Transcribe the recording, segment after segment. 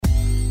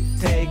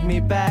Take me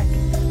back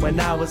when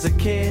I was a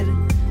kid.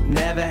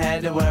 Never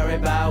had to worry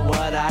about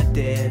what I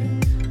did.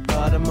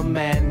 But I'm a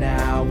man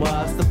now,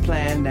 what's the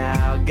plan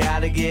now?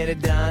 Gotta get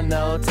it done,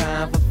 no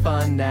time for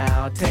fun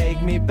now.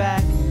 Take me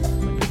back.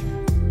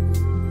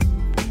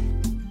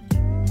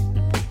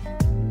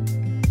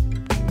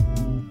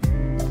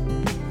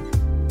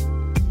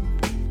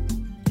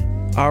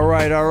 All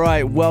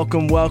right.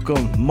 Welcome.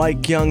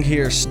 Mike Young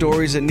here.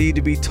 Stories that need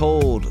to be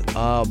told.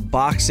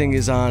 Boxing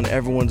is on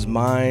everyone's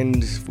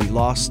mind. We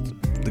lost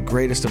the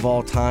greatest of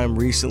all time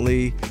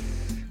recently.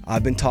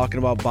 I've been talking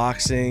about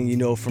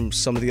boxing, from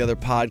some of the other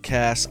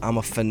podcasts. I'm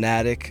a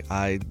fanatic.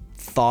 I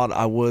thought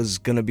I was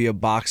going to be a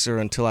boxer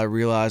until I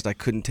realized I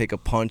couldn't take a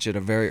punch at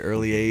a very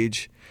early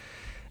age.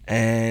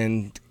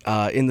 And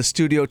in the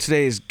studio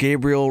today is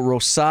Gabriel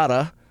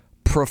Rosada,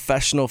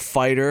 professional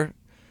fighter.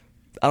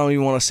 I don't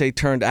even want to say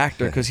turned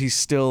actor because he's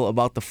still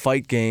about the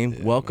fight game.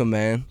 Yeah, welcome,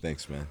 man.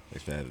 Thanks, man.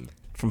 Thanks for having me.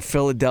 From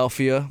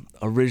Philadelphia,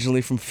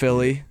 originally from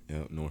Philly.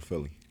 Yep, North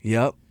Philly.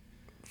 Yep.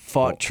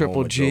 Fought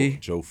Triple G.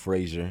 Joe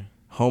Frazier.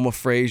 Home of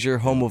Frazier,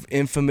 home of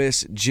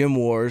infamous gym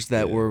wars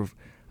that were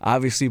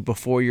obviously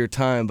before your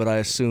time, but I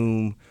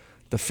assume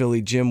the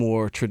Philly gym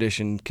war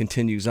tradition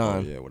continues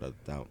on. Oh, yeah, without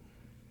a doubt.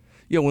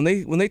 Yeah, when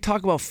they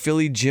talk about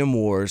Philly gym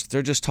wars,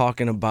 they're just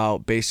talking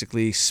about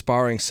basically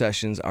sparring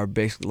sessions are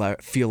basically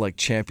feel like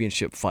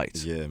championship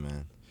fights. Yeah,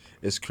 man.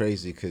 It's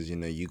crazy because,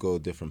 you go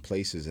different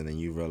places and then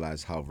you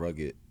realize how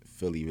rugged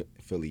Philly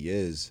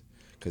is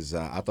because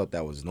I thought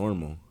that was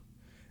normal.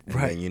 And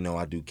right. then,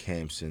 I do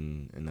camps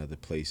in other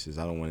places.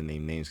 I don't want to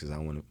name names because I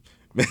don't want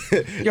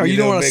to. You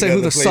don't want to say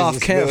who the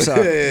soft camps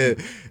are. Yeah.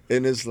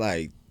 And it's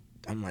like,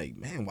 I'm like,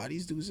 man, why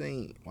these dudes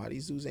ain't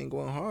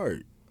going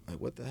hard? Like,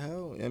 what the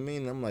hell? I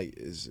mean, I'm like,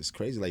 it's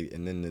crazy. Like,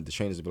 and then the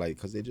trainers will be like,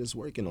 because they're just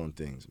working on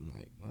things. I'm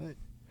like, what?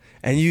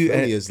 And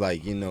Philly is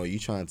like, you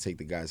trying to take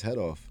the guy's head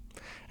off.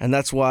 And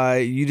that's why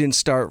you didn't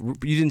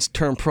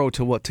turn pro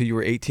till you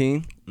were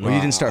 18? Or you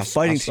didn't start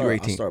fighting till you were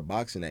 18? I started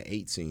boxing at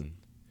 18.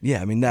 Yeah,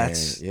 I mean,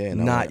 that's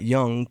not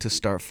young to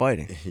start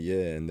fighting.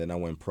 Yeah, and then I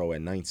went pro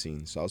at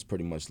 19, so I was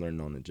pretty much learning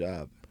on the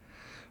job.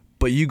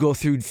 But you go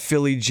through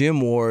Philly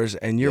gym wars,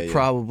 and you're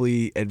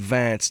probably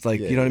advanced. Like,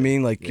 you know what I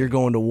mean? Like, you're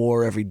going to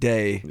war every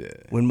day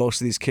when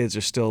most of these kids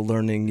are still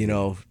learning,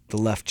 the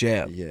left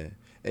jab. Yeah.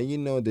 And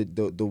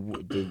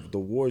the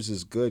wars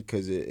is good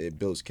because it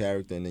builds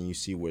character, and then you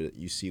see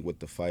what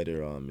the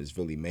fighter is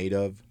really made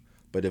of.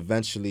 But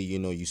eventually,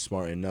 you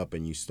smarten up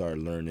and you start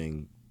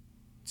learning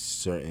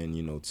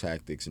certain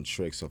tactics and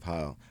tricks of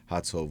how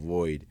to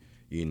avoid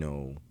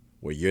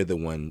where you're the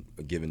one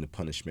giving the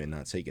punishment,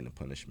 not taking the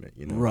punishment.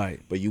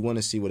 Right. But you want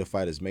to see what a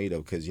fighter's made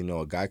of because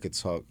a guy could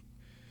talk.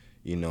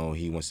 He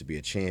wants to be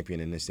a champion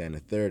and this, that, and the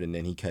third, and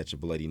then he catch a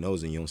bloody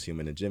nose and you don't see him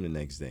in the gym the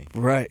next day.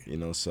 Right.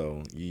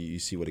 So you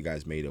see what a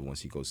guy's made of once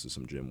he goes to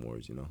some gym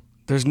wars,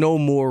 There's no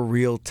more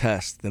real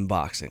test than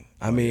boxing.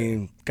 I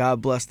mean,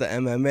 God bless the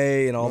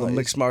MMA and all the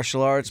mixed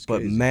martial arts,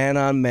 but man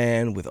on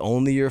man with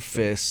only your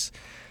fists,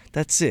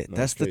 that's it.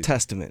 That's the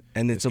testament.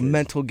 And it's a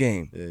mental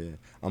game. Yeah.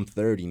 I'm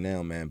 30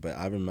 now, man, but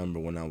I remember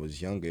when I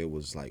was younger, it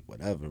was like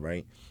whatever,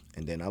 right?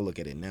 And then I look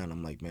at it now and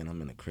I'm like, man,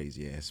 I'm in a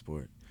crazy-ass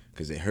sport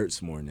because it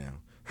hurts more now.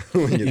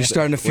 You're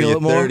starting to feel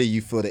it more? When you're 30,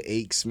 you feel the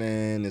aches,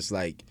 man. It's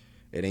like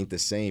it ain't the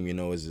same,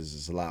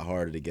 It's a lot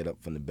harder to get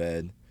up from the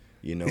bed,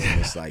 And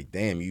it's like,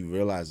 damn, you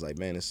realize, like,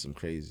 man, this is some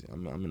crazy.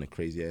 I'm in a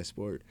crazy-ass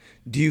sport.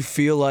 Do you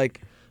feel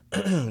like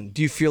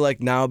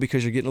now,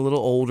 because you're getting a little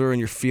older and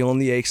you're feeling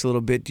the aches a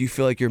little bit, do you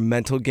feel like your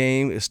mental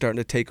game is starting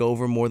to take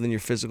over more than your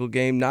physical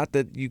game? Not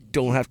that you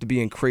don't have to be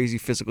in crazy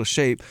physical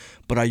shape,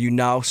 but are you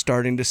now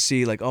starting to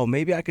see like, oh,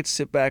 maybe I could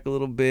sit back a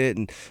little bit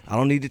and I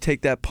don't need to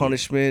take that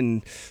punishment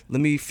and let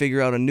me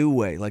figure out a new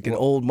way, like an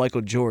old Michael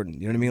Jordan,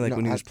 you know what I mean? Like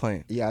when he was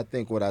playing. Yeah, I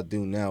think what I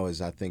do now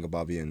is I think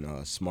about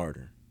being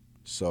smarter.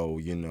 So,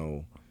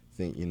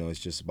 it's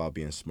just about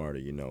being smarter,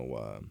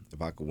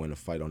 if I could win a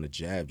fight on the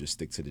jab, just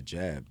stick to the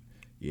jab.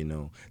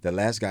 The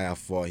last guy I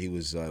fought, he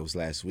was it was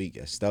last week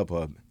at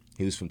StubHub.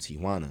 He was from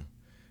Tijuana.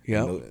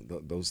 Yeah.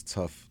 Those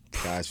tough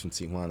guys from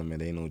Tijuana, man,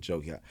 they ain't no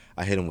joke.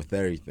 I hit him with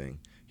everything.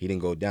 He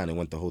didn't go down. It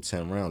went the whole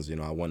 10 rounds.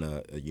 I won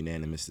a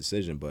unanimous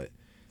decision, but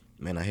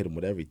man, I hit him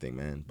with everything,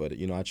 man. But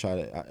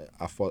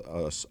I fought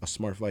a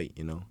smart fight,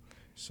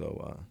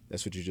 So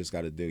that's what you just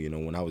got to do.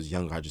 When I was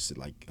younger, I just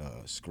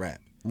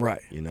scrap.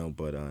 Right.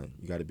 But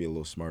you got to be a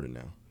little smarter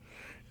now.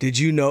 Did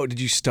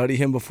you study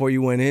him before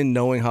you went in,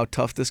 knowing how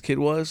tough this kid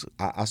was?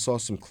 I saw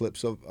some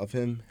clips of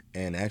him,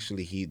 and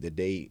actually, the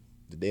day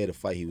of the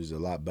fight, he was a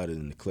lot better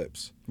than the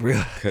clips.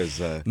 Really? Because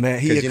man,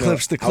 he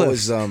eclipsed the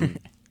clips.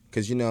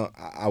 Because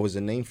I was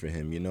a name for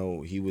him.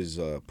 He was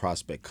a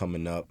prospect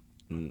coming up,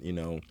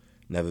 and,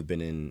 never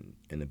been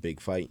in a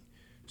big fight.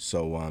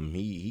 So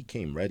he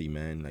came ready,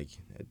 man. Like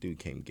that dude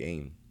came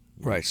game.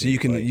 Right, so you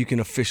can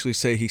officially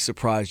say he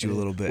surprised you a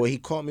little bit. Well, he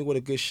caught me with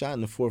a good shot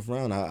in the fourth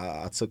round.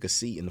 I took a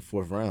seat in the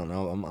fourth round.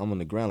 I'm on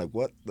the ground like,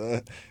 what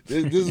the?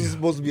 This is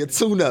supposed to be a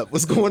tune-up.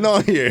 What's going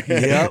on here?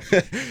 Yep.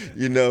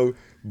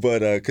 But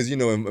because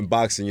in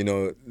boxing,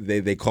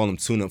 they call them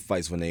tune-up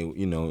fights when they,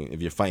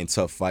 if you're fighting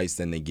tough fights,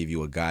 then they give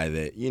you a guy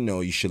that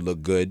you should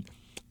look good.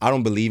 I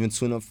don't believe in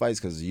tune-up fights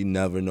because you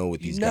never know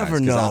with these guys. You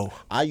never know.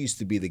 I used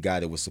to be the guy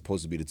that was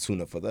supposed to be the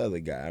tune-up for the other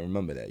guy. I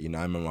remember that.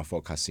 I remember I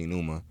fought Kassim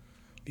Uma,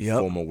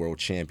 former world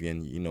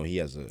champion. He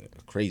has a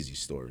crazy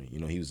story.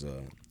 He was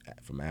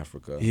from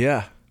Africa.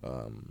 Yeah.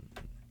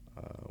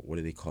 What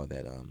do they call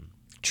that? One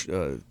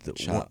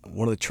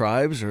of the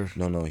tribes, or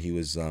no, he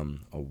was a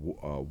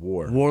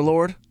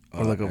warlord,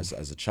 or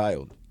as a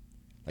child.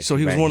 So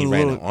he was one of the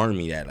ran little an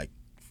army at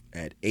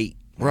 8,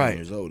 9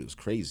 years old. It was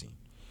crazy.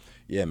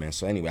 Yeah, man.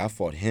 So anyway, I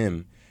fought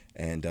him,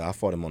 and I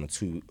fought him on a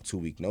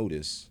two-week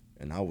notice,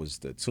 and I was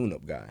the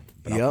tune-up guy.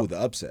 But I pulled the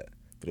upset,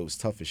 but it was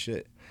tough as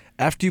shit.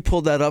 After you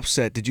pulled that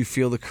upset, did you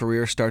feel the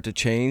career start to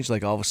change?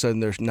 Like all of a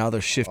sudden,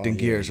 they're shifting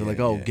gears. They're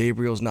like,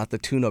 Gabriel's not the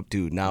tune-up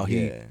dude. Now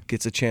he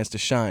gets a chance to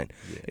shine.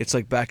 Yeah. It's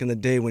like back in the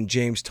day when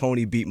James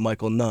Toney beat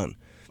Michael Nunn.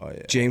 Oh,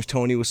 yeah. James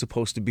Toney was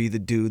supposed to be the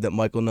dude that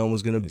Michael Nunn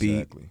was going to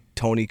beat.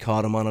 Tony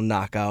caught him on a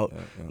knockout.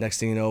 Yeah. Next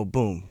thing you know,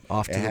 boom,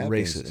 off to the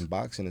races. In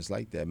boxing, it's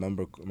like that.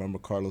 Remember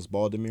Carlos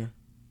Baldomir?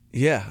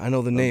 Yeah, I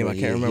know the name. I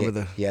can't remember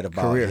the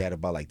career. He had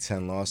about like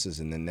 10 losses,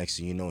 and then next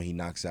thing you know, he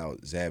knocks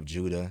out Zab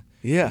Judah.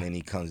 Yeah. And then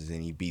he comes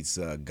and he beats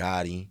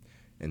Gotti,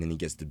 and then he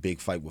gets the big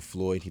fight with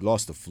Floyd. He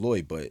lost to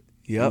Floyd, but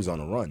he was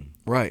on a run.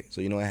 Right. So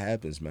it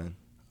happens, man.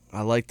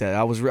 I like that.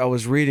 I was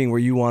reading where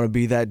you want to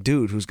be that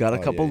dude who's got a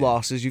couple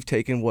losses. You've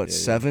taken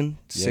seven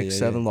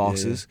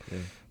losses. Yeah.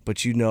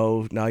 But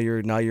now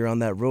you're on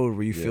that road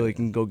where you feel you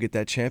can go get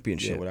that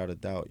championship. Yeah, without a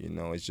doubt.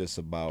 It's just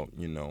about,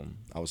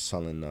 I was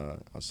telling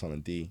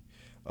D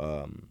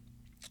that,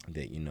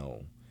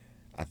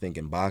 I think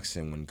in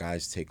boxing when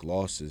guys take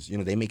losses,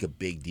 they make a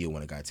big deal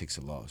when a guy takes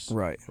a loss.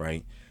 Right.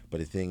 Right?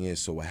 But the thing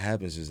is, so what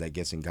happens is that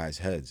gets in guys'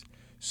 heads.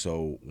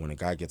 So when a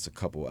guy gets a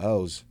couple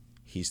L's,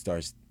 he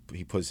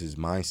puts his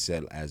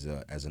mindset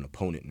as an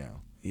opponent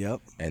now.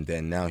 Yep. And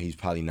then now he's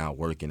probably not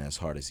working as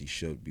hard as he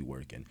should be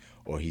working.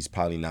 Or he's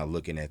probably not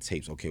looking at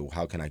tapes, okay, well,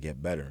 how can I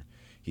get better?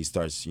 He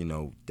starts,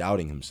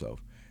 doubting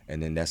himself.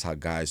 And then that's how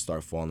guys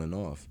start falling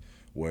off.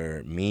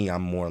 Where me,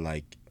 I'm more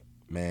like,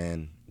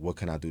 man, what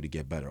can I do to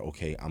get better?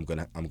 Okay, I'm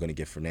gonna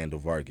get Fernando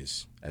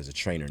Vargas as a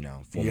trainer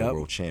now, former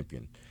world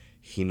champion.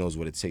 He knows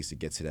what it takes to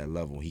get to that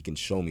level. He can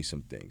show me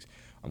some things.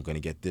 I'm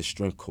gonna get this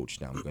strength coach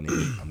now.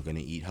 I'm gonna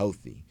eat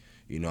healthy.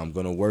 I'm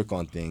gonna work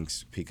on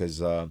things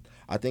because I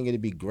think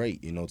it'd be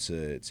great,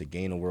 to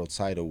gain a world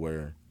title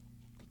where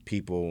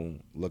people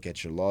look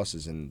at your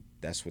losses and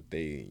that's what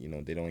they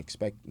don't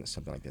expect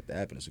something like that to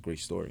happen. It's a great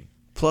story.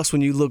 Plus,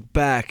 when you look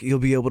back, you'll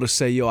be able to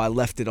say, I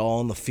left it all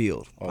on the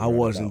field. I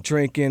wasn't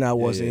drinking. I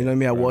wasn't, you know what I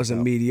mean? I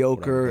wasn't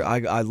mediocre.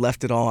 I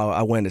left it all.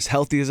 I went as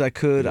healthy as I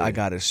could. I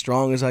got as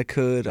strong as I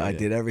could. I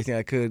did everything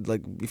I could.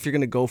 Like, if you're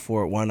going to go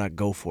for it, why not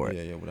go for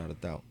it? Yeah, without a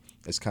doubt.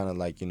 It's kind of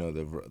like,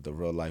 the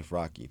real life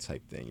Rocky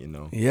type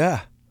thing,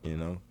 Yeah.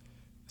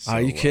 So, are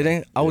you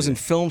kidding? I was in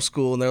film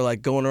school, and they're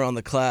like going around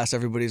the class.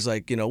 Everybody's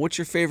like, what's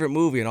your favorite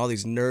movie? And all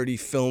these nerdy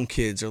film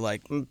kids are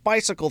like,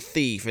 Bicycle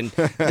Thief, and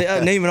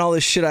they're naming all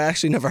this shit I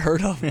actually never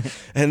heard of.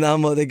 And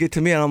they get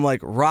to me, and I'm like,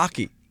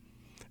 Rocky.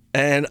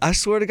 And I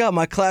swear to God,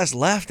 my class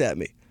laughed at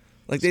me.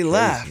 Like, they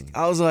laughed.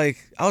 I was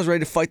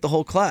ready to fight the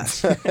whole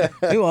class.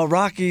 Meanwhile,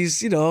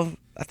 Rocky's,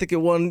 I think it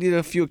won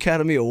a few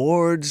Academy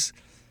Awards.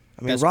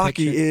 I mean, Best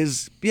Rocky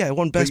Picture? It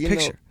won Best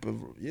Picture.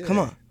 Come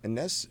on. And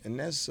that's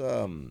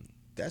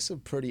a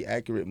pretty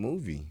accurate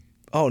movie.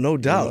 Oh, no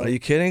doubt. Are you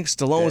kidding?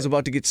 Stallone was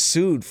about to get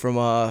sued from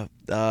Chuck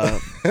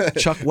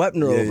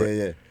Wepner over it.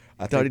 Yeah.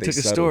 I thought he took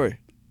a story.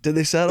 Did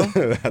they settle?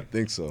 I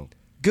think so.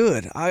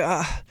 Good.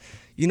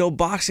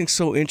 Boxing's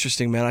so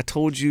interesting, man. I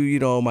told you,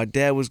 my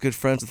dad was good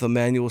friends with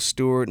Emanuel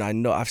Stewart,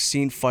 and I've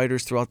seen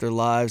fighters throughout their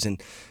lives,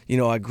 and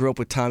I grew up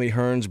with Tommy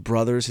Hearn's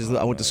brothers.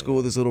 I went to school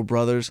with his little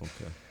brothers,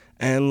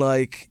 and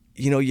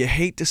you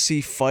hate to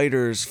see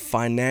fighters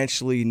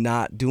financially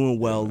not doing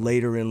well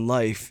later in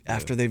life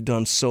after they've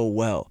done so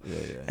well.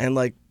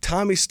 And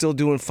Tommy's still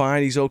doing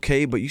fine, he's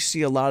okay, but you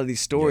see a lot of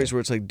these stories where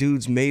it's like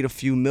dudes made a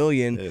few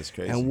million, it's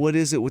crazy. And what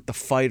is it with the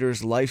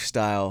fighter's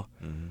lifestyle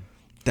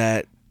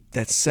that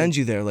sends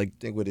you there? I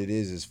think what it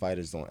is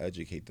fighters don't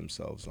educate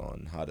themselves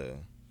on how to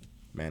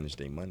manage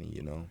their money,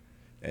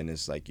 And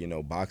it's like,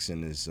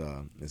 boxing is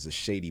a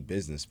shady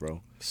business,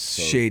 bro.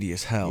 So, shady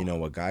as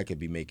hell. A guy could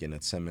be making a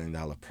 $10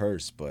 million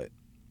purse, but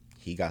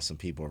he got some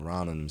people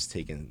around him who's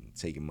taking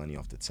money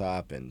off the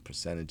top and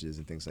percentages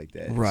and things like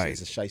that. Right.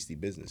 It's a shiesty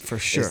business. For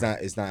sure.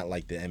 It's not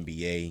like the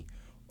NBA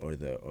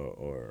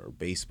or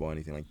baseball or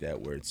anything like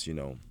that where it's,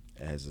 it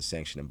has a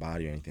sanctioning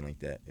body or anything like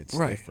that. It's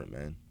different,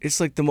 man. It's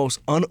like the most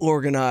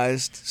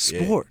unorganized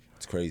sport. Yeah,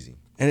 it's crazy.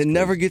 And it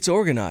never gets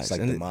organized. It's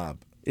like the mob.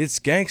 It's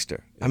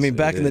gangster. I mean,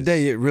 back in the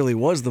day, it really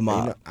was the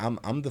mob.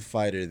 I'm the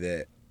fighter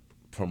that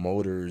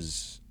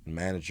promoters,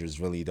 managers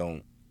really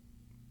don't.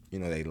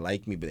 They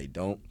like me, but they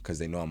don't because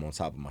they know I'm on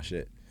top of my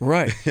shit.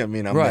 Right. I'm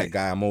that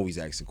guy. I'm always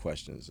asking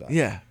questions.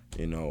 Yeah.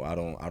 I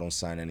don't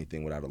sign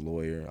anything without a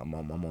lawyer. I'm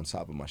on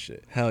top of my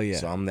shit. Hell yeah.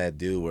 So I'm that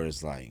dude where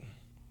it's like,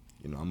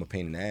 I'm a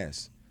pain in the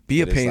ass.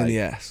 Be a But it's pain in like- the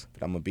ass.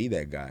 But I'm gonna be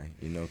that guy,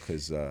 you know,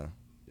 because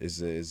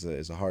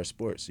it's a hard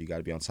sport, so you got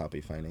to be on top of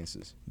your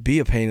finances. Be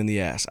a pain in the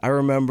ass. I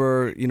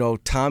remember,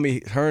 Tommy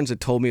Hearns had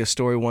told me a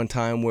story one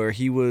time where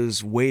he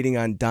was waiting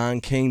on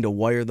Don King to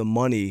wire the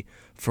money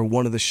for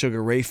one of the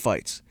Sugar Ray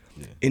fights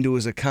into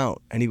his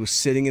account, and he was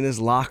sitting in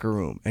his locker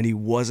room, and he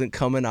wasn't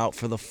coming out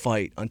for the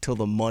fight until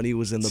the money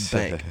was in the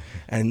bank.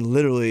 And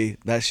literally,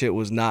 that shit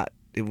was not.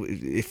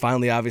 It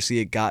finally, obviously,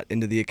 it got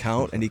into the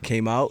account, and he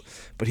came out,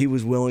 but he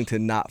was willing to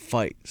not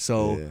fight.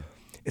 So. Yeah.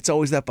 It's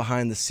always that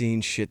behind the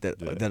scenes shit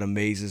that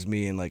amazes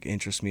me and like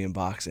interests me in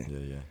boxing.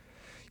 Yeah.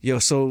 Yo,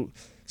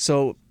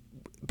 so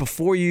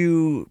before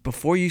you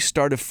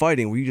started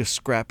fighting, were you just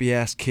scrappy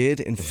ass kid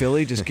in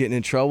Philly just getting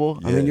in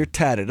trouble? I mean, you're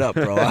tatted up,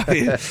 bro. I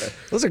mean,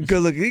 those are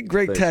good looking,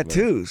 great Thanks,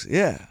 tattoos. Man.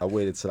 Yeah. I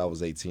waited till I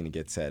was 18 to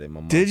get tatted.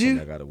 My mom Did told you?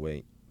 me I gotta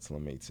wait till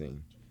I'm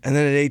 18. And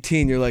then at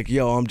 18, you're like,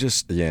 yo, I'm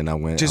just Yeah, and I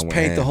went. just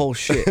paint the whole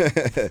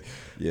shit.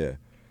 Yeah.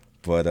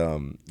 But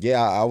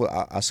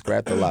I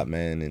scrapped a lot,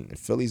 man. And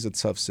Philly's a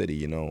tough city,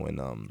 you know,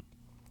 and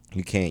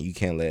you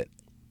can't let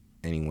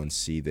anyone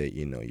see that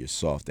you're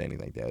soft or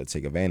anything like that. They'll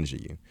take advantage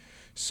of you.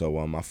 So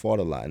I fought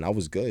a lot, and I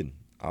was good.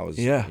 I was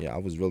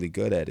really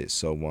good at it.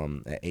 So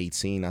at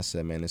 18, I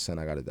said, man, listen,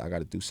 I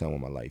gotta do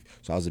something with my life.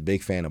 So I was a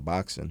big fan of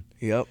boxing.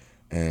 Yep.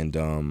 And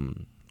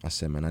I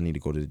said, man, I need to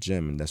go to the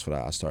gym, and that's what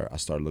I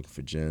started looking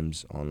for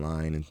gyms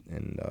online,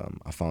 and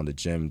I found a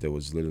gym that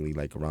was literally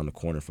like around the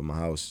corner from my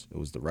house. It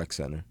was the rec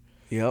center.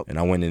 Yep. And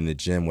I went in the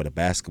gym with a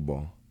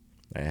basketball.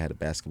 I had a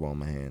basketball in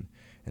my hand.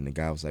 And the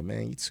guy was like,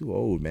 man, you're too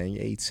old, man.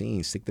 You're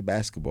 18. Stick the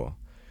basketball.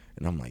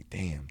 And I'm like,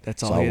 damn.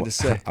 That's all he had to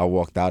say. I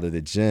walked out of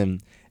the gym,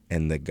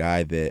 and the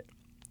guy that,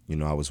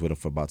 I was with him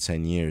for about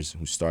 10 years,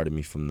 who started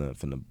me from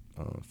the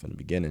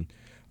beginning,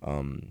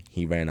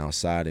 he ran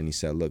outside and he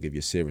said, look, if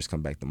you're serious,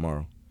 come back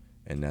tomorrow.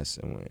 And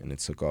it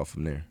took off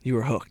from there. You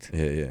were hooked.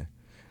 Yeah.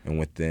 And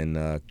within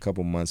a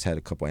couple months, had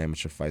a couple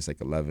amateur fights, like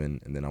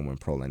 11, and then I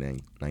went pro like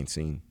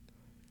 19.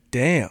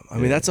 Damn. I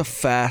mean, that's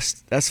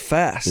fast.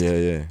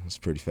 Yeah. It's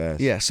pretty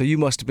fast. Yeah, so you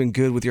must have been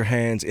good with your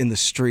hands in the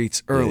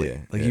streets early.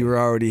 You were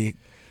already,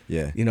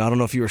 I don't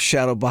know if you were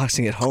shadow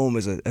boxing at home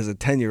as a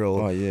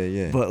 10-year-old. Oh,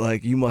 yeah. But,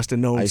 like, you must have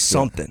known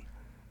something.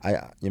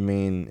 I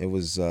mean, it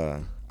was,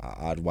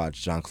 I'd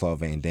watch Jean-Claude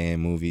Van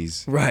Damme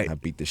movies. Right. I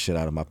beat the shit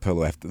out of my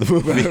pillow after the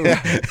movie.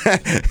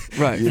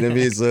 Right. You know what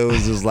I mean? So it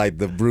was just like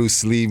the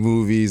Bruce Lee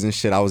movies and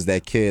shit. I was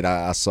that kid.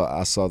 I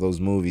saw those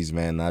movies,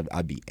 man.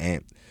 I'd be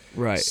amped.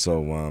 Right.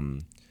 So,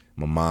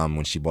 my mom,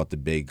 when she bought the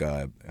big,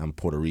 I'm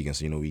Puerto Rican,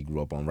 so we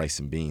grew up on rice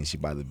and beans. She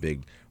bought the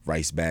big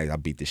rice bag. I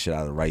beat the shit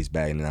out of the rice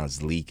bag, and then I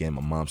was leaking.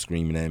 My mom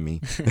screaming at me.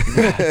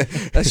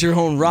 That's your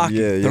own Rocky.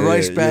 The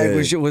rice bag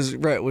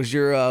was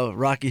your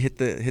Rocky hit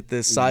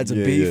the sides of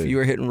beef. Yeah. You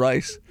were hitting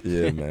rice.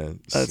 Yeah, man.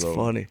 That's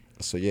funny.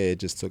 So yeah, it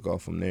just took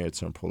off from there. It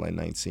turned pro like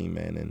 19,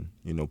 man,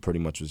 and pretty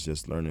much was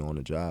just learning on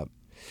the job.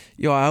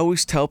 Yo, I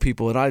always tell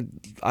people, and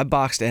I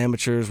boxed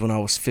amateurs when I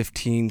was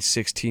 15,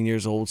 16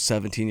 years old,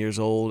 17 years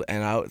old,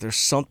 and there's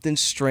something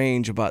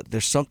strange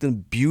there's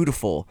something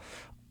beautiful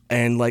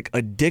and like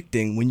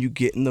addicting when you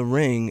get in the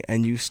ring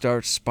and you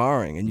start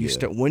sparring and you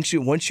start once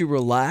you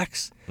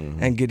relax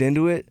and get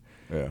into it.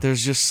 Yeah.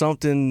 There's just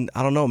something,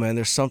 I don't know, man.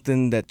 There's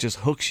something that just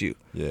hooks you.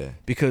 Yeah.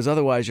 Because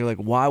otherwise, you're like,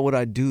 why would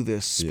I do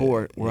this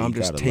sport where I'm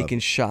just taking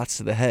shots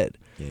to the head?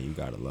 Yeah, you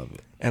gotta love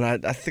it. And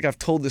I think I've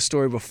told this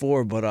story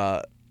before, but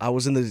I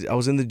was in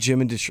the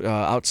gym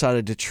outside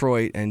of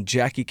Detroit, and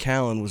Jackie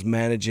Callan was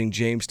managing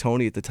James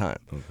Toney at the time,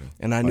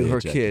 and I knew her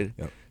Jackie. kid.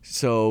 Yep.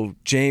 So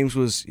James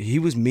was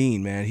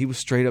mean, man. He was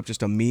straight up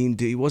just a mean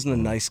dude. He wasn't a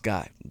nice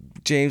guy.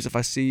 James, if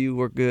I see you,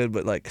 we're good,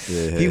 but like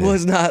he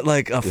was not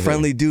like a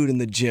friendly dude in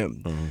the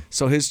gym.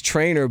 So his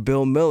trainer,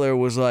 Bill Miller,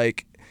 was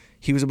like,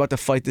 he was about to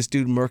fight this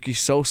dude, Murky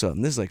Sosa,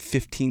 and this is like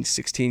 15,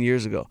 16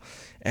 years ago.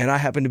 And I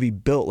happened to be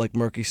built like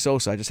Murky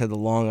Sosa. I just had the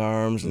long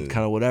arms and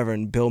kind of whatever.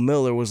 And Bill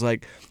Miller was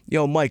like,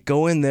 yo, Mike,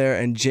 go in there,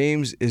 and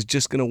James is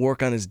just going to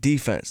work on his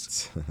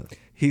defense.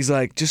 He's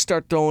like, just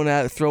start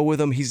throw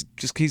with him.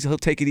 He'll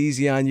take it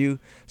easy on you.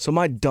 So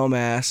my dumb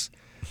ass,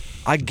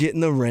 I get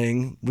in the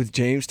ring with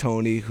James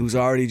Toney, who's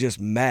already just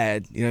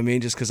mad, you know what I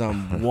mean, just because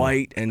I'm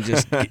white and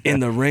just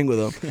in the ring with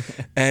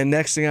him. And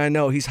next thing I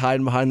know, he's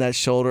hiding behind that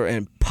shoulder,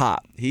 and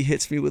pop, he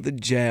hits me with a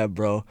jab,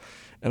 bro.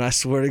 And I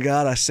swear to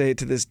God, I say it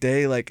to this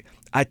day, like,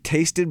 I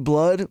tasted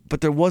blood,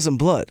 but there wasn't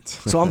blood.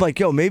 So I'm like,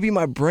 yo, maybe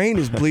my brain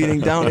is bleeding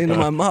down into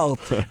my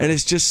mouth and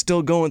it's just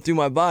still going through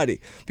my body,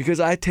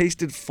 because I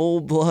tasted full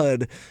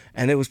blood.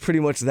 And it was pretty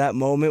much that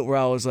moment where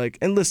I was like,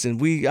 and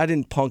listen, I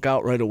didn't punk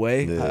out right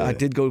away. Yeah. I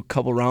did go a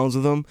couple rounds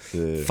with him.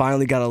 Yeah.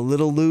 Finally got a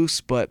little loose,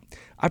 but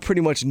I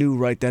pretty much knew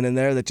right then and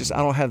there that just I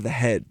don't have the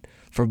head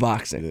for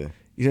boxing. Yeah.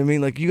 You know what I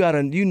mean? Like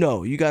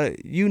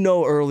you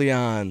know early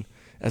on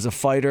as a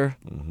fighter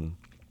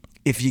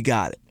if you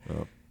got it.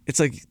 Yep. It's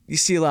like you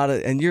see a lot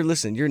of, and you're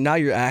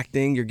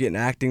acting, you're getting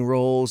acting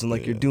roles, and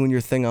like you're doing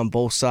your thing on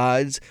both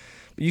sides.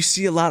 But you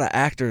see a lot of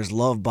actors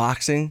love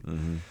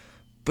boxing,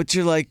 but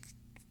you're like,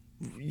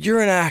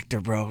 you're an actor,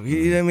 bro.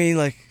 You know what I mean?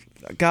 Like,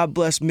 God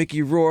bless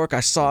Mickey Rourke. I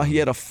saw he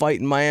had a fight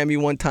in Miami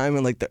one time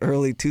in like the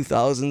early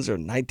 2000s or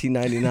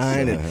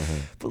 1999.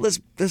 But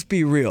let's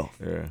be real.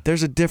 Yeah.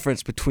 There's a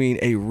difference between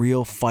a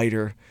real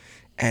fighter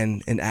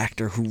and an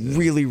actor who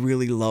really,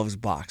 really loves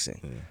boxing.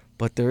 Yeah.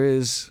 But there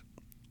is,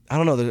 I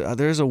don't know,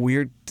 there's a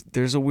weird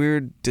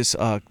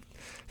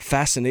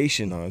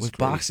fascination with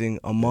boxing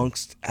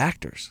amongst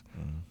actors.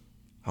 Mm-hmm.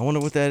 I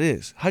wonder what that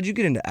is. How'd you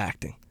get into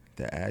acting?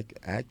 The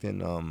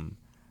acting,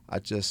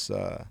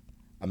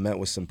 I met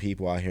with some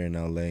people out here in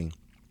LA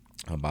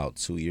about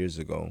 2 years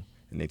ago,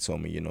 and they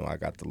told me, I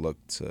got to look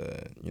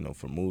to,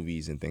 for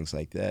movies and things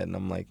like that. And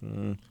I'm like,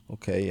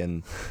 okay.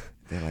 And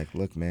they're like,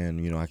 look, man,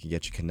 I can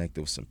get you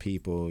connected with some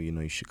people.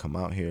 You should come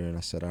out here. And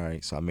I said, all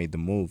right. So I made the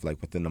move like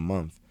within a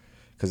month,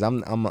 because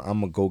I'm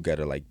a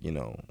go-getter. Like,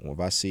 if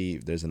I see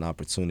there's an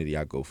opportunity,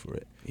 I go for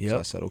it. Yep. So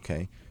I said,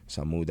 okay.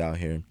 So I moved out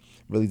here.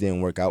 Really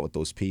didn't work out with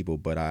those people,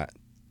 but I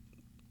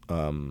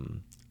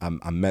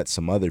met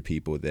some other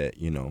people that,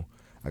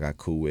 I got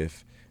cool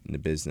with in the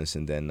business.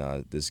 And then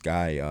this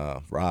guy,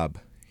 Rob,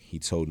 he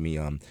told me,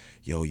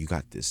 yo, you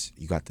got this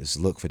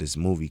look for this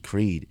movie,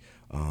 Creed.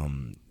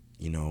 I'm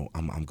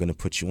gonna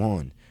put you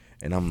on.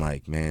 And I'm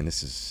like, man,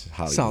 this is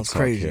Hollywood. Sounds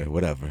crazy. Here,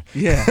 whatever.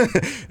 Yeah.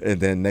 And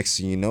then next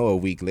thing you know, a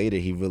week later,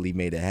 he really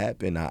made it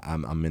happen.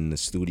 I'm in the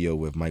studio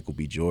with Michael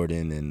B.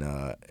 Jordan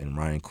and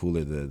Ryan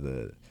Coogler,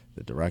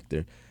 the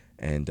director.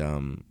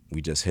 And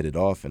we just hit it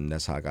off, and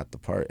that's how I got the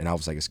part. And I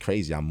was like, it's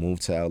crazy. I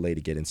moved to LA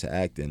to get into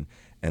acting,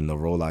 and the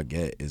role I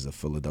get is a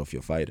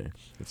Philadelphia fighter.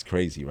 It's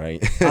crazy,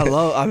 right?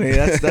 I mean,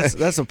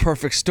 that's a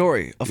perfect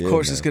story. Of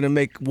course, man. It's going to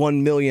make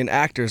 1 million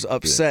actors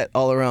upset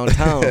all around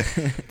town.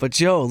 But,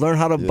 yo, learn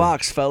how to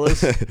box,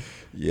 fellas.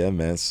 Yeah,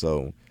 man.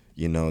 So,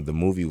 the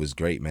movie was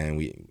great, man.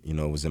 It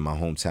was in my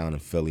hometown in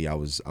Philly. I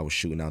was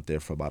shooting out there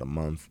for about a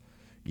month,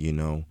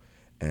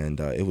 and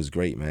it was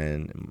great,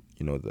 man.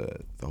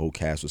 The whole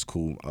cast was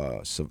cool.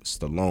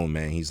 Stallone,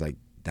 man, he's like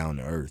down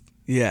to earth.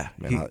 Yeah,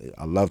 man,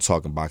 I love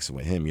talking boxing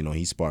with him.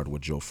 He sparred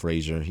with Joe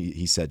Frazier.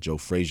 He said Joe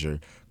Frazier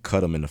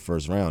cut him in the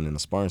first round in a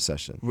sparring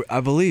session. I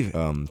believe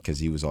it. Because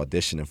he was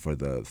auditioning for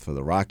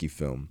the Rocky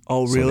film.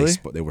 Oh, really?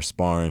 So they were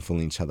sparring,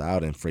 filling each other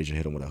out, and Frazier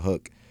hit him with a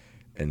hook,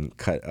 and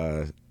cut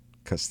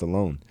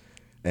Stallone.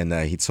 And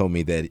he told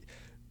me that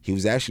he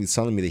was actually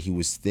telling me that he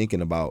was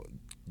thinking about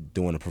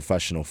doing a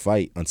professional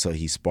fight until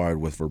he sparred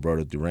with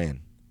Roberto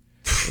Duran.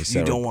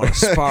 You don't want to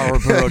spar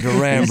Roberto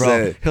Duran,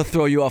 bro. He'll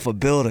throw you off a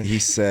building. He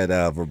said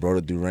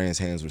Roberto Duran's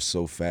hands were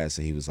so fast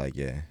that he was like,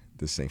 yeah,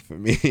 this ain't for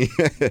me.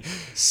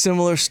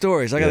 Similar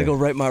stories. I got to go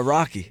write my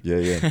Rocky.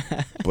 Yeah.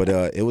 But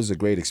it was a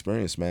great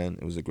experience, man.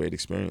 It was a great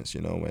experience,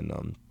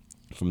 and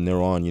from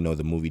there on,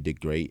 the movie did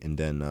great. And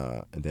then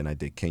I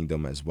did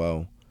Kingdom as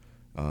well.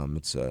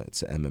 It's an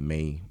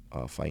MMA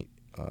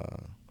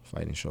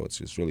fighting show.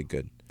 It's really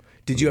good.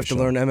 Did you have to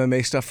learn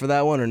MMA stuff for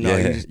that one or no?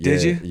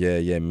 Did you?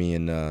 Yeah. Me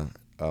and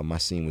my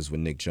scene was with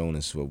Nick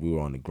Jonas, so we were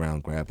on the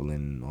ground grappling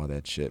and all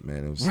that shit,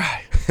 man. It was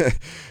right.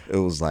 It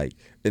was like,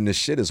 and the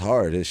shit is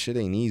hard. This shit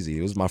ain't easy.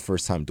 It was my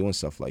first time doing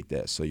stuff like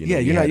that. So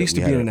you're not used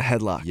to being in a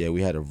headlock. Yeah,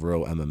 we had a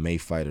real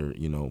MMA fighter,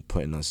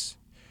 putting us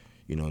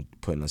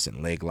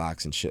in leg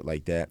locks and shit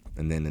like that.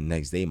 And then the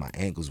next day, my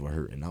ankles were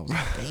hurting. I was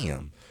like,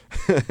 damn.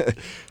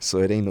 So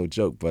it ain't no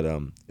joke, but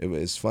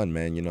it's fun,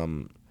 man.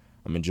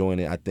 I'm enjoying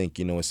it. I think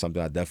it's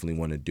something I definitely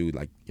want to do.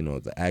 Like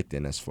the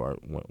acting, as far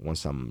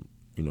once I'm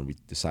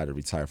decide to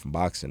retire from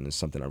boxing, is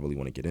something I really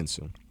want to get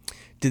into.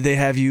 Did they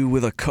have you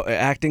with a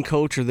acting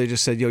coach, or they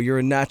just said, "Yo, you're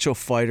a natural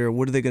fighter.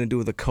 What are they going to do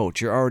with a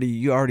coach? You're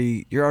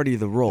already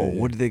the role.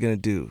 Yeah. What are they going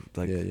to do?"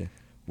 Like, yeah.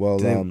 Well,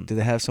 do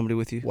they have somebody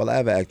with you? Well, I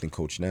have an acting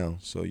coach now,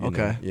 so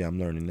okay. I'm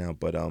learning now.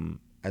 But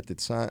at the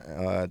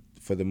time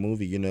for the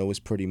movie, it was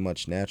pretty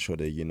much natural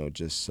to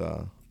just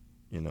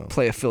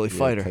play a Philly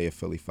fighter. Play a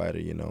Philly fighter,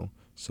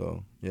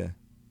 So yeah.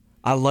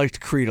 I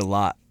liked Creed a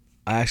lot.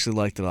 I actually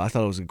liked it. I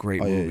thought it was a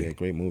great movie. Yeah,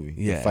 great movie.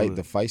 Yeah,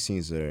 the fight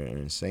scenes are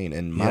insane.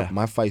 And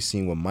my fight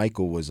scene with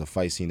Michael was a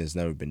fight scene that's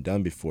never been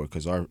done before,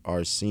 because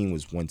our scene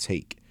was one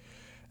take,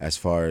 as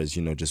far as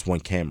just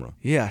one camera.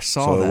 Yeah, I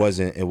saw that.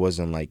 So it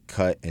wasn't like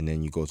cut and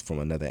then you go from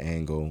another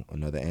angle.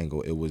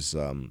 It was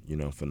from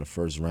the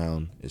first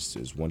round,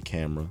 it's one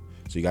camera.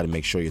 So you got to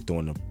make sure you're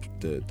throwing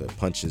the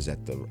punches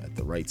at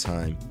the right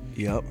time.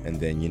 Yep. And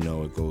then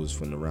it goes,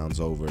 when the round's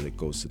over, it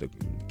goes to the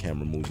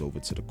camera, moves over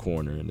to the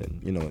corner, and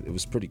then it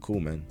was pretty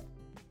cool, man.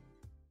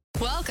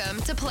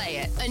 Welcome to Play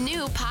It, a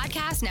new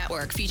podcast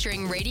network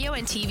featuring radio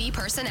and TV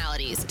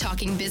personalities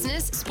talking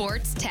business,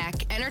 sports,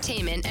 tech,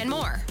 entertainment, and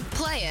more.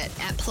 Play it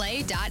at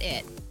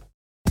play.it.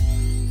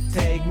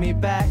 Take me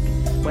back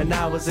when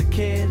I was a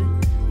kid,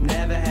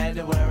 never had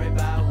to worry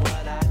about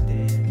what I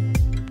did.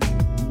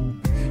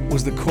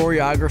 Was the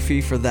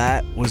choreography for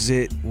that, was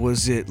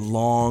it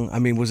long? I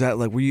mean, was that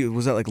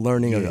like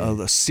learning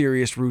a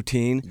serious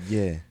routine?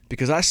 Yeah.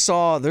 Because I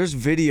saw there's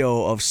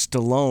video of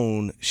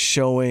Stallone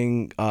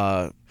showing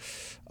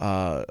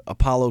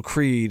Apollo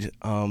Creed.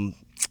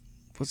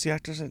 What's the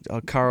actor's name?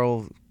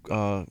 Carl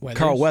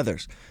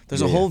Weathers.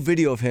 There's a whole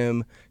video of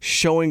him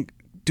showing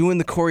doing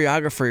the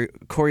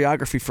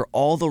choreography for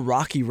all the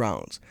Rocky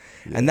rounds.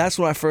 Yeah. And that's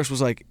when I first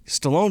was like,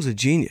 Stallone's a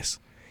genius.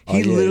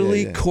 He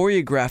literally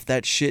choreographed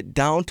that shit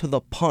down to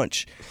the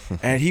punch.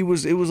 And it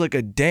was like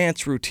a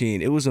dance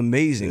routine. It was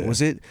amazing.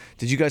 Yeah.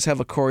 Did you guys have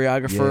a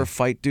choreographer,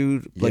 fight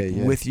dude,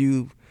 with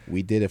you?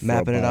 We did it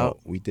mapping it out?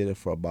 We did it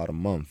for about a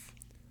month.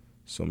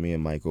 So me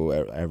and Michael,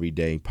 every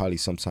day, probably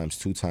sometimes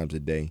 2 times a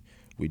day,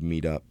 we'd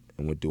meet up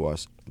and we'd do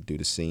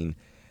the scene.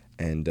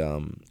 And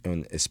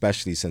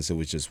especially since it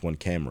was just one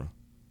camera,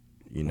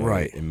 you know,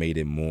 right. It made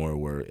it more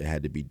where it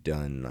had to be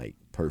done like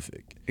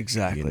perfect.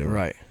 Exactly, you know?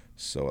 Right.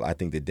 So I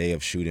think the day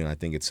of shooting, I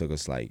think it took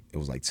us it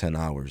was like 10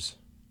 hours.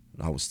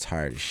 I was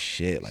tired as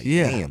shit. Like,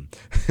 damn.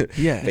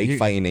 Yeah. Fake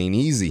fighting ain't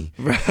easy.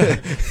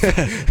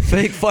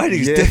 Fake fighting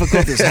is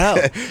difficult as hell.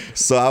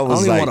 So I was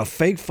I don't even want a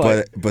fake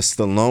fight. But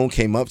Stallone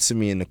came up to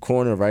me in the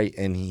corner, right?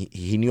 And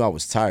he knew I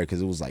was tired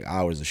because it was like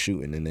hours of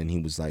shooting. And then he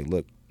was like,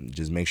 look,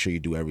 just make sure you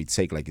do every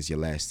take like it's your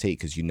last take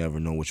because you never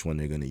know which one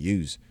they're going to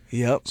use.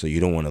 Yep. So you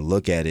don't want to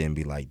look at it and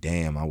be like,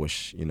 damn, I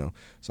wish, you know.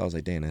 So I was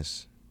like, damn,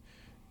 that's...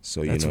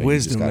 So, that's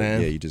wisdom,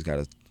 man. Yeah, you just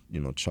gotta,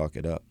 chalk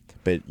it up.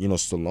 But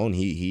Stallone,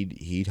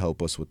 he'd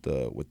help us with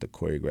the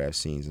choreographed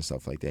scenes and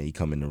stuff like that. He'd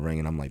come in the ring,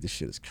 and I'm like, this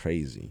shit is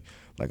crazy.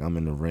 Like I'm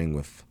in the ring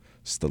with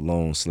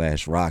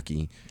Stallone /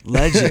 Rocky,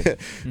 legend.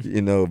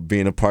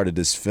 Being a part of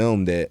this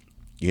film that,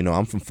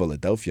 I'm from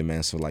Philadelphia,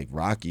 man. So like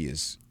Rocky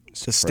is.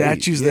 The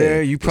statue's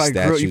there. You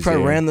probably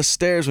ran the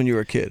stairs when you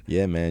were a kid.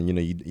 Yeah, man.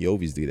 You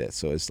always do that.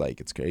 So it's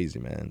like it's crazy,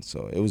 man.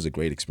 So it was a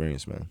great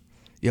experience, man.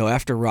 Yo,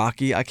 after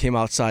Rocky, I came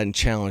outside and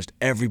challenged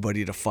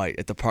everybody to fight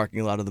at the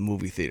parking lot of the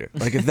movie theater.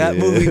 Like, if that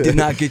movie did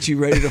not get you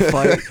ready to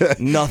fight,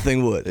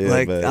 nothing would. Yeah,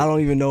 like, man. I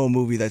don't even know a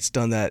movie that's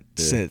done that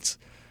since.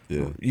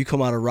 Yeah. You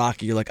come out of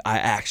Rocky, you're like, I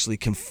actually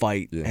can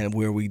fight, and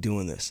where are we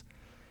doing this?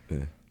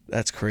 Yeah.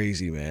 That's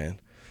crazy, man.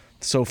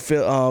 So,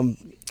 Phil,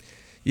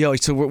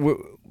 we're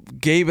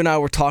Gabe and I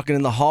were talking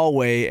in the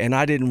hallway, and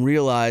I didn't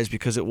realize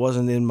because it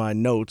wasn't in my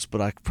notes, but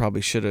I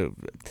probably should have.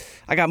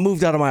 I got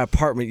moved out of my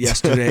apartment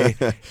yesterday.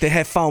 They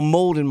had found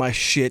mold in my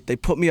shit. They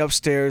put me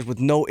upstairs with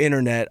no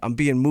internet. I'm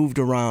being moved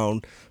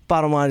around.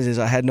 Bottom line is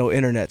I had no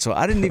internet, so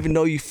I didn't even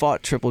know you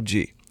fought Triple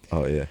G.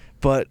 Oh, yeah.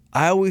 But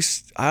I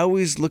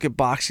always look at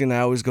boxing and I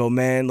always go,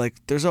 man, like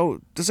there's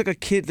always like a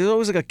kid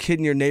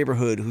in your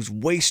neighborhood who's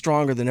way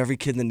stronger than every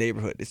kid in the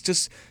neighborhood. It's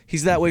just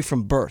he's that way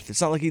from birth.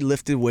 It's not like he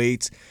lifted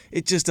weights.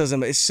 It just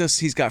doesn't. It's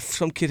just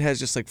some kid has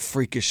just like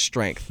freakish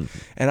strength.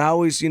 And I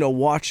always,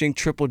 watching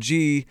Triple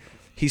G,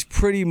 he's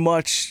pretty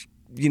much,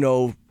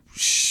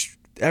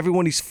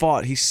 everyone he's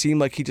fought, he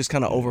seemed like he just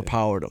kind of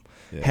overpowered him.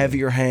 Yeah.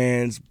 Heavier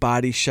hands,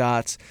 body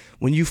shots.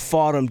 When you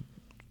fought him,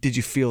 did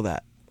you feel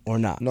that? Or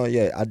not? No,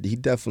 yeah, he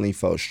definitely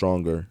felt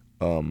stronger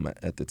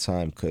at the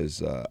time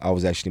because I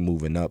was actually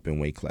moving up in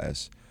weight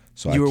class.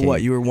 So you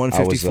were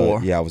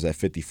 154? I was at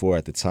 54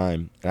 at the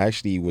time. I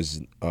actually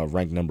was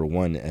ranked number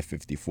 1 at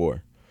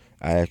 54.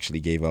 I actually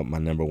gave up my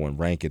number 1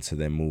 ranking to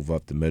then move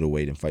up to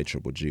middleweight and fight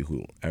Triple G,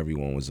 who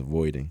everyone was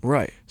avoiding.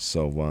 Right.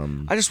 So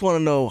I just want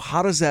to know,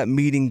 how does that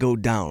meeting go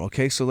down?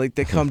 Okay, so like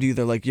they come to you,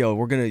 they're like,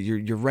 "Yo,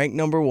 you're ranked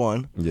number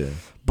 1. Yeah.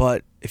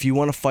 But if you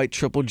want to fight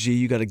Triple G,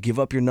 you got to give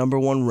up your number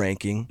 1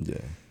 ranking." Yeah.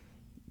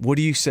 What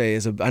do you say?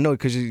 I know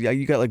because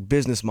you got like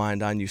business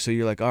mind on you, so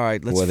you're like, all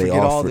right, let's forget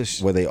all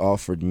this. Well, they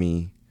offered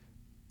me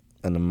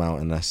an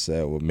amount, and I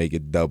said, well, make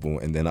it double,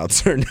 and then I'll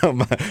turn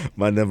down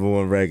my number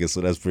 1 ranking.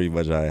 So that's pretty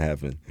much how it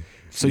happened.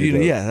 So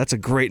that's a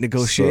great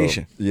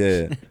negotiation. So,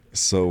 yeah.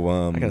 So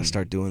I gotta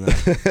start doing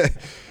that.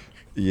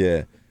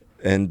 Yeah,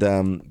 and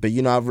but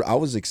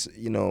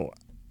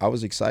I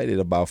was excited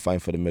about fighting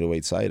for the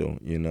middleweight title.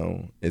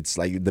 It's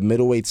like the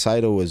middleweight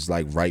title is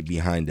like right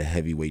behind the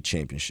heavyweight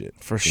championship.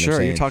 For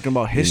sure, you're talking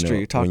about history.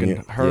 You're talking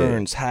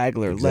Hearns,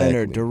 Hagler, exactly.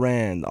 Leonard,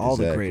 Duran, all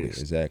the greatest.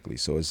 Exactly.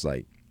 So it's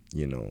like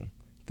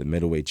the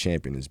middleweight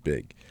champion is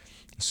big.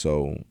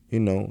 So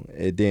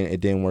it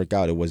didn't work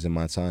out. It wasn't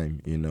my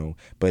time.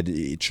 But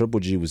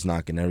Triple G was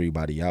knocking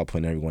everybody out,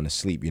 putting everyone to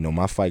sleep.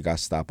 My fight got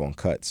stopped on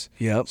cuts.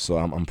 Yep. So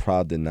I'm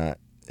proud to not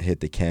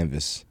hit the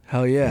canvas.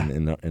 Hell yeah!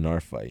 In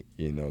our fight,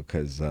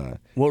 because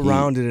what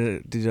round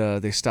did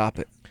they stop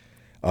it?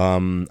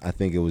 I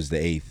think it was the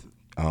 8th.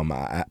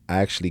 I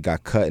actually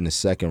got cut in the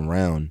 2nd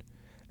round,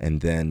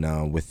 and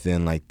then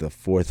within like the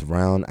 4th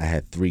round, I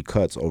had 3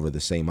 cuts over the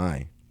same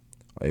eye.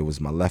 It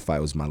was my left eye.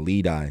 It was my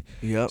lead eye.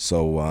 Yep.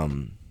 So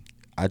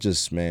I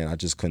just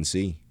couldn't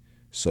see.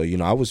 So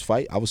I was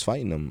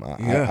fighting him.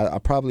 I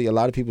probably, a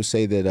lot of people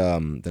say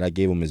that I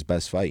gave him his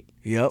best fight.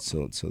 Yep.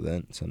 So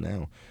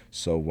now.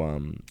 So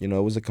it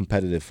was a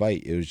competitive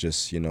fight. It was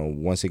just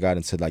once it got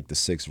into like the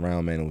 6th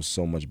round, man, it was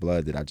so much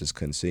blood that I just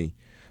couldn't see.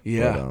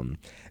 Yeah. But,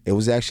 it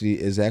was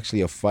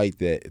actually a fight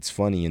that, it's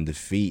funny, in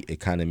defeat it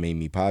kind of made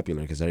me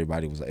popular because it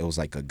was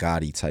like a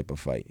Gotti type of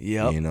fight.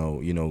 Yep.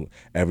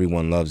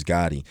 Everyone loves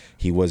Gotti.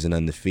 He wasn't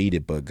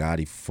undefeated, but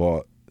Gotti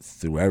fought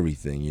through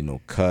everything,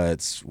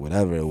 cuts,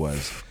 whatever it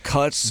was.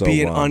 Cuts,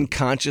 being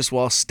unconscious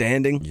while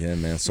standing. Yeah,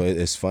 man. So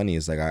it's funny.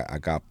 It's like I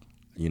got,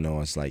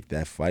 it's like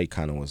that fight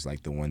kind of was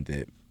like the one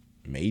that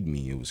made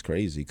me. It was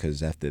crazy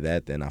because after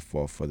that, then I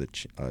fought for the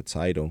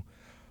title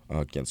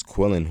against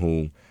Quillen,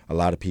 who a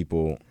lot of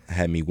people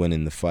had me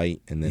winning the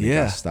fight, and then it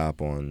got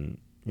stopped on,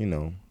 you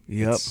know.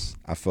 Yep.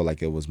 I feel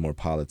like it was more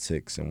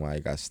politics and why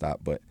it got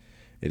stopped, but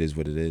it is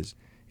what it is.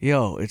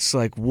 Yo, it's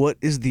like, what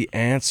is the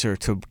answer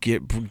to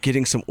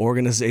getting some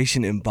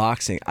organization in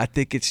boxing? I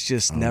think it's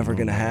just never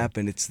gonna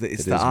happen. It's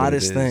the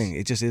oddest thing.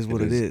 It just is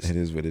what it is. It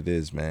is what it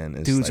is, man.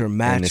 It's Dudes like, are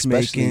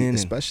matchmaking,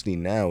 especially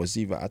now.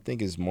 I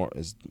think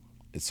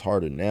it's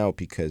harder now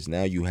because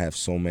now you have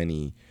so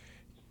many.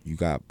 You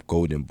got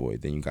Golden Boy,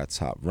 then you got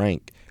Top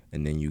Rank,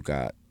 and then you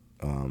got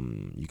Al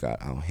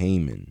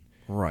Heyman.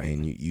 Right.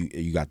 And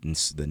you got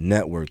the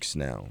networks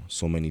now,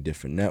 so many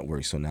different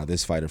networks. So now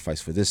this fighter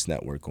fights for this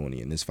network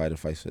only, and this fighter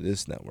fights for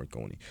this network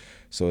only.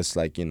 So it's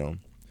like, you know,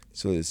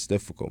 so it's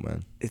difficult,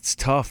 man. It's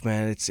tough,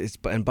 man.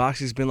 And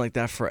boxing's been like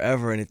that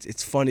forever. And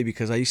it's funny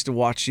because I used to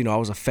watch, you know, I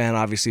was a fan,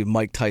 obviously, of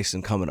Mike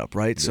Tyson coming up,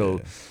 right? Yeah.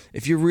 So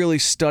if you're really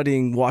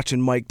studying, watching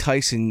Mike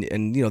Tyson,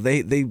 and, you know,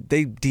 they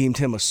deemed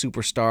him a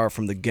superstar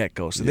from the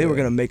get-go. So they were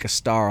going to make a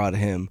star out of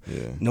him,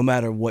 no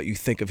matter what you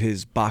think of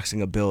his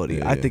boxing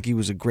ability. I think he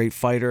was a great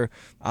fighter.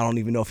 I don't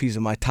even know if he's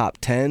in my top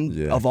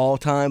 10 of all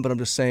time, but I'm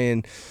just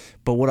saying.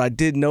 But what I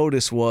did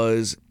notice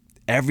was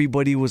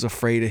everybody was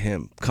afraid of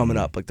him coming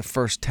up. Like the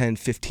first 10,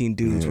 15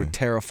 dudes were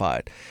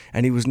terrified.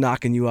 And he was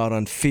knocking you out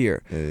on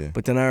fear.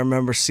 But then I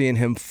remember seeing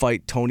him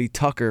fight Tony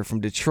Tucker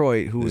from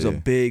Detroit, who was a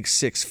big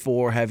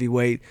 6'4"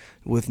 heavyweight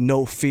with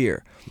no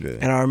fear.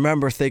 And I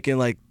remember thinking,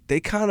 like, they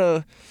kind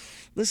of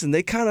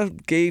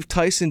gave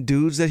Tyson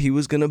dudes that he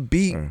was going to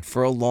beat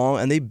for a long,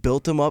 and they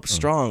built him up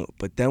strong.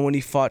 But then when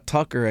he fought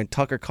Tucker, and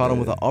Tucker caught him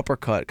with an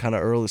uppercut kind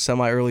of early,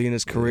 semi-early in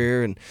his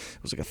career, and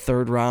it was like a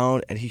third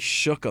round, and he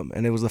shook him.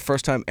 And it was the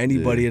first time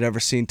anybody had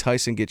ever seen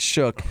Tyson get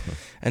shook.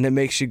 And it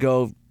makes you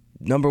go,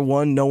 number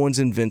one, no one's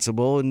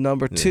invincible. And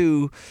number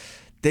two,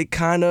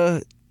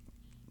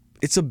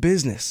 it's a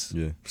business.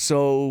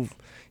 So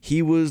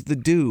he was the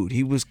dude.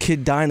 He was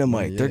Kid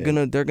Dynamite.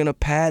 They're gonna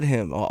pad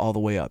him all the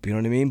way up. You know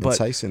what I mean? But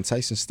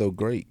Tyson's still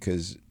great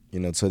because, you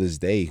know, to this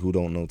day, who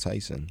don't know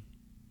Tyson?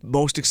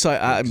 Most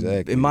exciting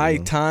in my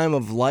time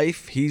of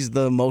life. He's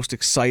the most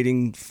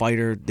exciting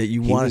fighter that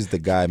you want. He was the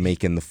guy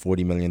making the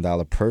 $40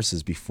 million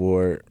purses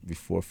before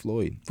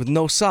Floyd with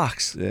no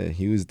socks. Yeah,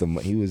 he was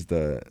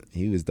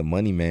the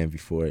money man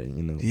before,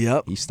 you know.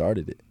 Yep. He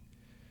started it.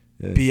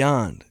 Yeah.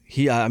 Beyond.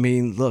 I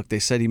mean, look, they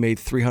said he made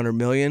 $300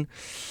 million.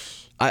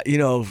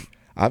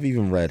 I've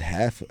even read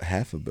half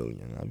a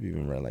billion. I've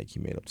even read like he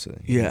made up to a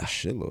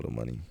shitload of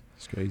money.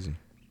 It's crazy.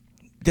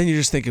 Then you're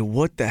just thinking,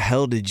 what the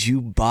hell did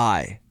you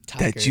buy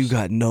that you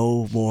got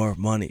no more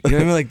money? You know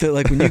what I mean?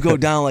 Like when you go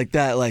down like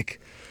that, like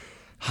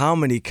how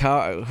many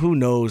who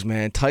knows,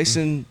 man?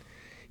 Tyson,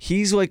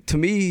 he's like, to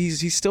me,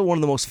 he's still one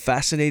of the most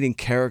fascinating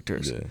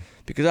characters.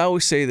 Because I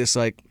always say this,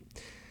 like,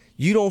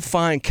 you don't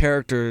find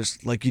characters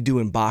like you do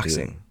in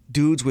boxing.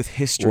 Dudes with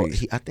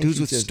history, dudes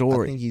with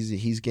story. I think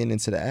he's getting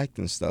into the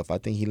acting stuff. I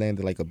think he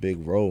landed like a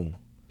big role.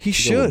 He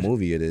should. What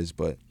movie it is,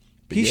 but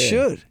he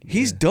should.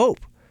 He's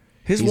dope.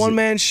 His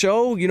one-man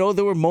show, you know,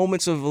 there were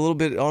moments of a little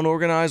bit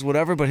unorganized,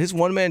 whatever, but his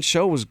one-man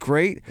show was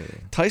great.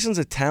 Tyson's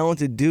a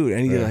talented dude,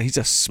 and he's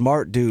a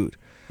smart dude.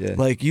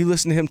 Like, you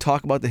listen to him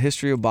talk about the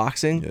history of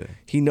boxing,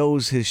 he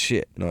knows his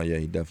shit. No,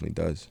 he definitely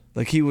does.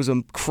 Like, he was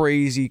a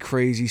crazy,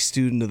 crazy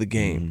student of the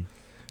game.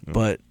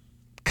 But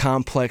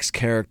complex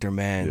character,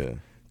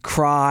 man.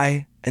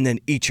 Cry and then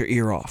eat your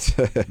ear off.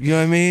 You know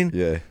what I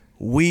mean?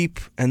 Weep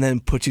and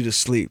then put you to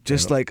sleep.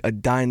 Just like a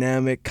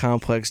dynamic,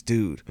 complex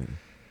dude.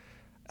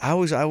 I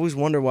always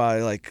wonder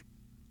why, like,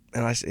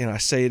 and I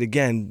say it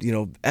again, you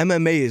know,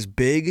 MMA is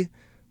big,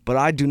 but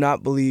I do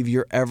not believe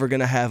you're ever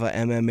gonna have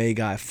an MMA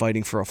guy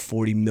fighting for a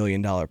 $40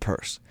 million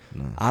purse.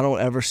 No. I don't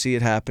ever see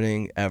it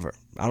happening ever.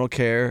 I don't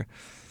care.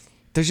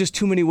 There's just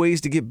too many ways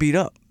to get beat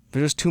up.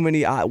 There's just too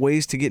many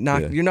ways to get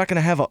knocked. You're not going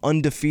to have an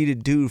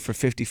undefeated dude for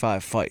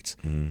 55 fights.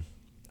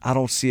 I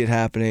don't see it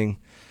happening.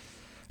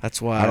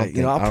 That's why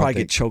I'll probably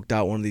get choked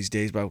out one of these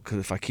days because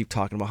if I keep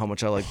talking about how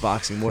much I like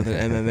boxing more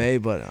than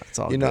MMA, but it's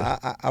all good.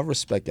 I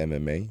respect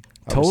MMA.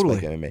 Totally.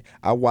 Respect MMA.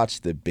 I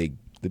watch the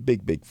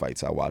big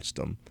fights. I watch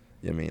them.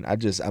 I mean, I'm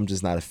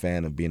just not a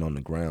fan of being on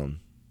the ground.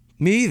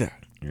 Me either.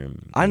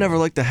 I never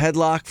liked the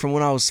headlock from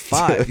when I was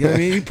 5. You know what I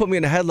mean? You put me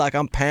in a headlock,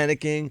 I'm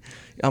panicking.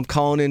 I'm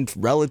calling in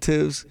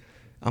relatives.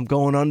 I'm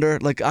going under.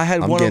 Like, I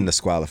had I'm one. getting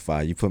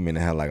disqualified. You put me in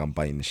the head like I'm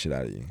biting the shit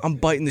out of you. I'm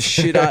biting the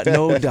shit out,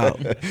 no doubt.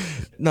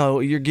 No,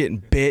 you're getting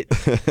bit.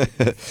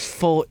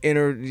 Full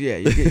inner. Yeah,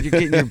 you're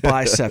getting your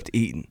bicep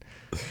eaten.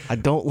 I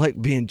don't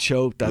like being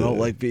choked. I don't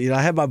like being.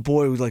 I had my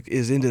boy who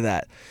is into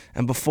that.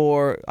 And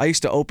before, I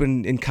used to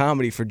open in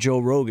comedy for Joe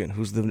Rogan,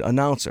 who's the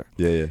announcer.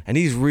 Yeah. And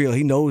he's real.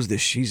 He knows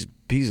this. He's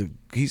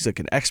like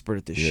an expert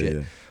at this shit.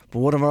 Yeah. But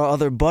one of our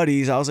other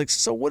buddies, I was like,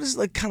 so what does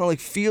it kind of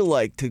feel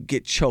like to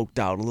get choked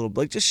out a little bit?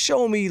 Like, just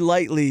show me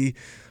lightly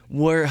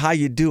how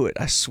you do it.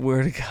 I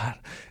swear to God.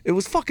 It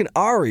was fucking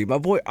Ari, my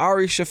boy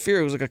Ari Shafir,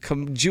 who was like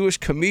a Jewish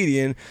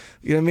comedian,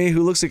 you know what I mean,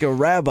 who looks like a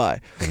rabbi.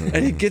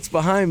 And he gets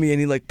behind me and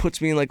he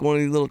puts me in one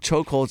of these little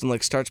chokeholds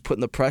and starts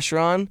putting the pressure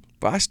on.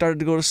 But I started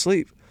to go to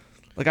sleep.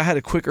 Like I had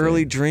a quick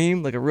early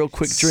dream, like a real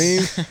quick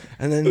dream,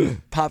 and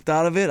then popped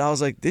out of it. I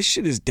was like, this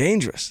shit is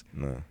dangerous.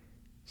 Nah,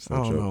 I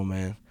don't know,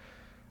 man.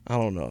 I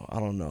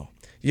don't know.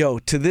 Yo,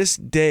 to this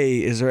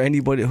day, is there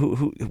anybody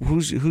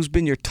who's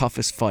been your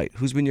toughest fight?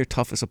 Who's been your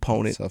toughest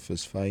opponent?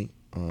 Toughest fight?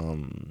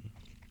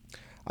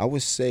 I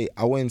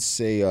wouldn't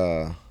say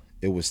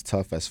it was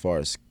tough as far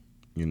as,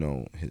 you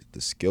know,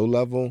 the skill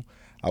level.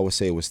 I would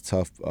say it was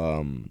tough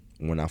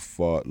when I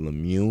fought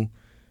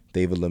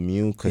David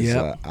Lemieux, because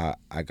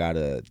I got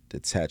a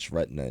detached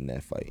retina in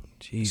that fight.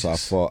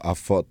 Jesus. So I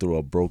fought through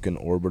a broken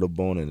orbital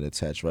bone and a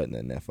detached retina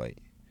in that fight.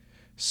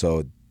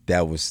 So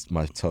that was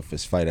my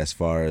toughest fight as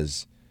far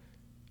as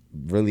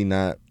really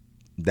not.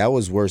 That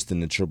was worse than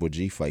the Triple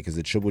G fight, because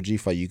the Triple G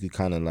fight you could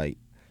kind of like,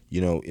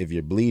 you know, if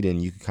you're bleeding,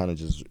 you could kind of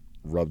just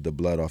rub the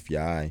blood off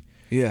your eye.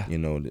 Yeah. You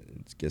know, to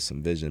get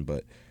some vision.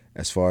 But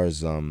as far as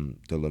the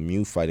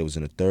Lemieux fight, it was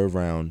in the 3rd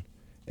round,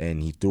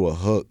 and he threw a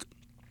hook,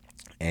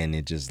 and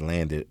it just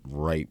landed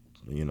right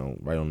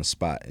on the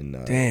spot.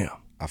 And damn,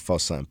 I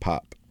felt something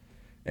pop,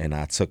 and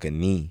I took a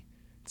knee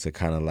to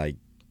kind of like,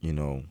 you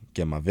know,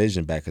 get my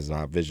vision back, because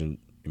my vision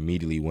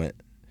immediately went.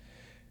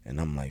 And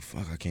I'm like,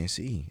 fuck, I can't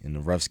see. And the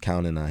ref's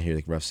counting, and I hear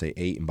the ref say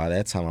 8. And by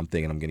that time, I'm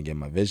thinking I'm going to get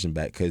my vision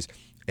back, because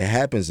it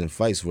happens in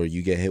fights where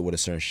you get hit with a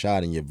certain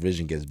shot and your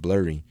vision gets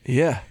blurry.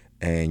 Yeah.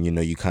 And, you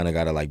know, you kind of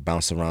got to, like,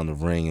 bounce around the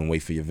ring and wait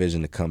for your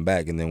vision to come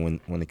back. And then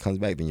when it comes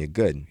back, then you're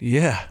good.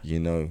 Yeah. You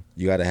know,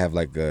 you got to have,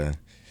 like,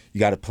 you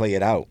got to play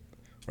it out,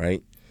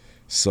 right?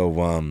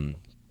 So I'm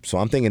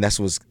thinking that's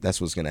what's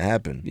going to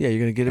happen. Yeah, you're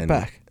going to get it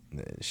back.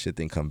 Shit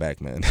didn't come back,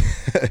 man.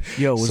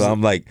 Yo,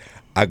 I'm like,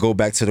 I go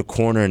back to the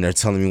corner and they're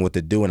telling me what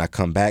to do, and I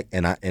come back,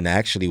 and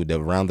actually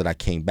the round that I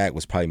came back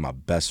was probably my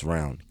best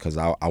round, because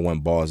I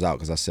went balls out,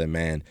 because I said,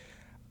 man,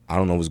 I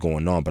don't know what's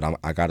going on, but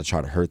I got to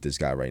try to hurt this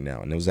guy right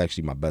now, and it was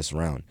actually my best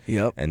round.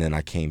 Yep. And then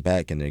I came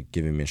back and they're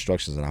giving me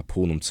instructions, and I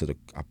pulled my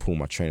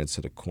trainer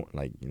to the corner,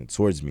 like, you know,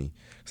 towards me,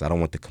 because I don't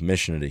want the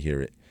commissioner to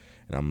hear it,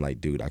 and I'm like,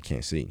 dude, I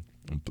can't see,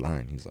 I'm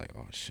blind. He's like,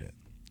 oh shit.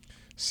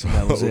 So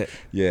that was it.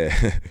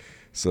 Yeah.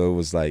 So it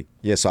was like,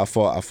 yeah, so I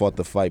fought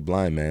the fight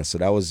blind, man. So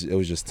it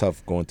was just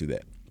tough going through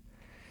that.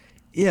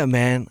 Yeah,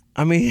 man.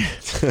 I mean,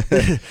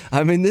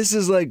 this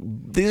is like,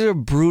 these are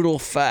brutal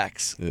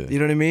facts. Yeah. You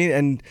know what I mean?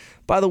 And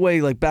by the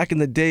way, like back in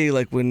the day,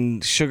 like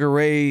when Sugar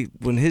Ray,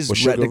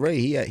 Sugar Ray,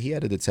 he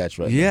had a detached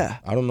retina. Yeah.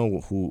 I don't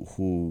know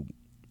who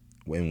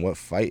in what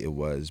fight it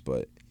was,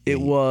 but it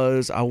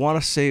was. I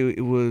want to say it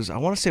was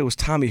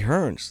Tommy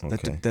Hearns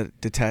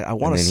that detached. I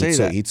want to say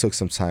that he took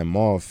some time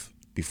off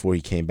before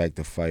he came back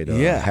to fight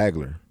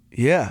Hagler.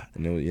 Yeah.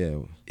 And it was,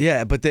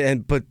 Yeah, but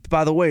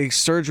by the way,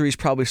 surgery is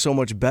probably so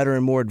much better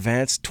and more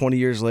advanced 20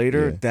 years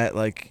later that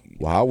like.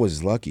 Well, I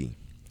was lucky,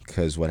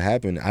 because what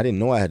happened, I didn't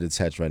know I had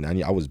detached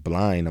retina. I was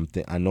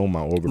blind. I know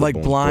my orbital like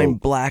bones blind,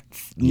 broke. black,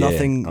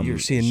 nothing. Yeah, you're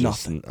seeing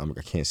nothing. I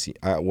can't see.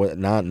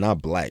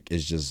 Not black.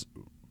 It's just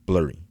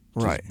blurry.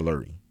 Right.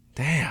 Blurry.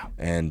 Damn.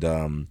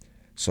 And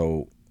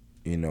so,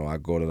 you know, I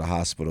go to the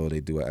hospital. They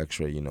do an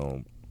X-ray. You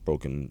know,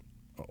 broken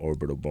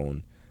orbital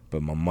bone.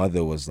 But my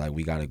mother was like,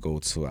 we got to go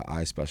to an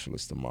eye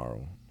specialist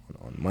tomorrow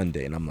on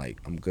Monday. And I'm like,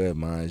 I'm good,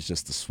 Ma. It's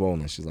just the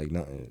swollen. She's like,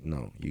 no,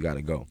 you got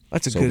to go.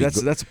 That's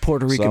a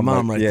Puerto Rican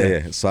mom right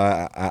there. Yeah. So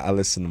I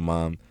listen to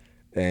Mom,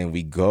 and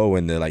we go,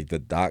 and they're like, the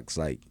doc's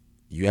like,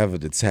 you have a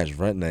detached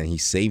retina, and he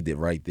saved it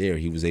right there.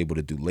 He was able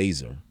to do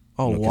laser.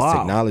 Oh, you know, wow.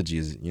 Technology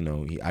is, you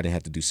know, I didn't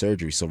have to do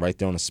surgery. So right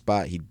there on the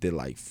spot, he did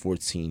like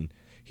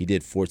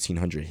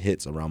 1,400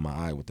 hits around my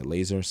eye with the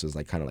laser. So it's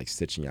like kind of like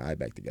stitching your eye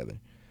back together.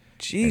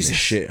 Jesus. And the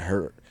shit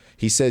hurt.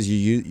 He says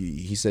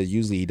he said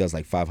usually he does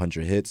like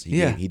 500 hits.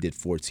 He did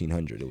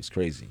 1,400. It was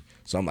crazy.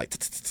 So I'm like,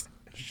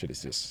 shit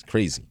is just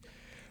crazy.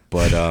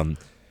 But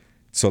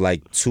so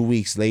like 2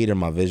 weeks later,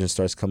 my vision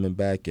starts coming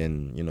back,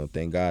 and you know,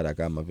 thank God I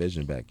got my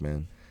vision back,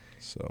 man.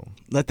 So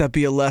let that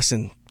be a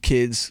lesson,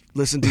 kids.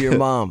 Listen to your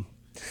mom.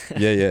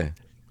 Yeah.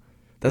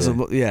 That's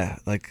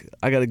like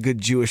I got a good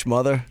Jewish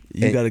mother.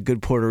 You got a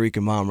good Puerto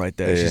Rican mom right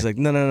there. Yeah. She's like,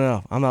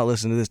 no, I'm not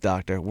listening to this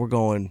doctor. We're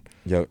gonna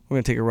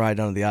take a ride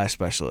down to the eye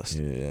specialist.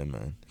 Yeah,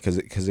 man.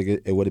 Because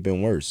it would have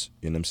been worse.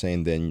 You know what I'm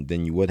saying?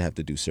 Then you would have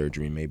to do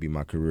surgery. Maybe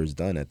my career is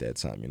done at that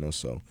time. You know,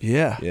 so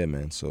yeah,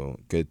 man. So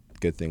good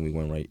thing we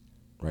went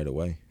right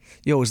away.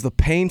 Yo, is the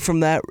pain from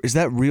that, is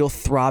that real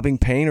throbbing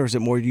pain, or is it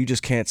more you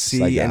just can't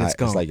see and it's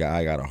gone? It's like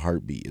I got a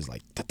heartbeat. It's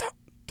like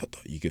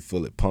you can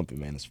feel it pumping,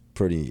 man. It's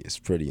pretty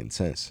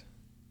intense.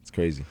 It's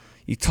crazy.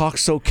 You talk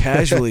so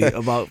casually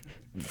about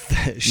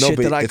shit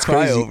that I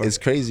cry crazy. over. It's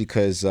crazy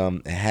because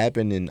it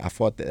happened, and I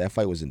fought that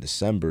fight was in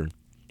December,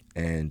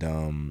 and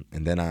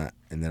then I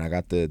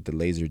got the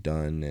laser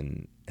done,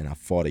 and I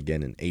fought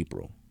again in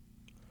April.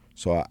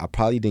 So I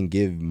probably didn't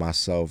give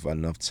myself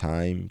enough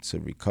time to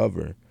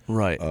recover.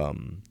 Right.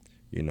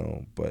 You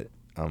know, but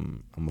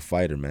I'm a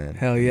fighter, man.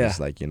 Hell yeah.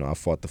 It's like, you know, I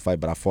fought the fight,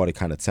 but I fought it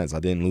kind of tense.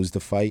 I didn't lose the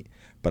fight,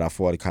 but I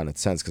fought it kind of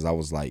tense because I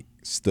was like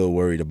still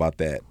worried about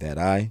that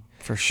eye.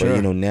 For sure. But,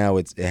 you know, now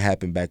it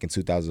happened back in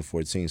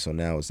 2014, so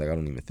now it's like I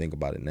don't even think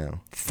about it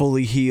now.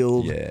 Fully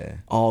healed. Yeah.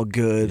 All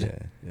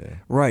good. Yeah.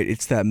 Right.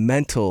 It's that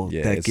mental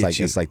that it's gets like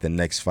you. it's like the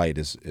next fight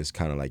is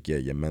kind of like,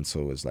 your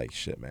mental is like,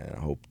 shit, man, I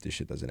hope this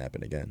shit doesn't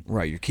happen again.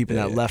 Right. You're keeping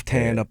that Yeah, left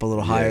hand yeah, up a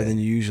little higher yeah. than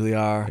you usually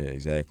are. Yeah,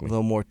 exactly. A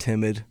little more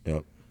timid.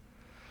 Yep.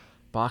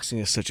 Boxing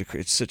is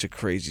such a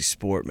crazy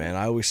sport, man.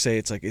 I always say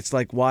it's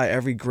like why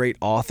every great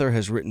author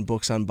has written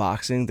books on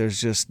boxing.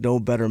 There's just no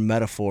better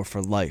metaphor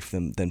for life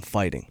than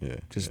fighting. Yeah,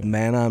 just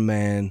man on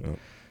man. Yep.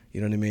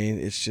 You know what I mean?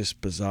 It's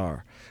just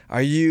bizarre.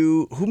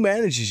 Who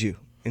manages you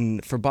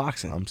for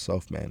boxing? I'm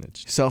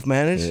self-managed.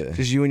 Self-managed? Yeah.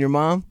 Just you and your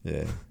mom?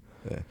 Yeah.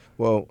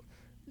 Well,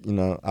 you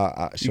know,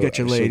 You got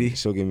your lady.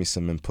 She'll give me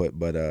some input,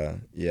 but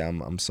yeah,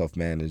 I'm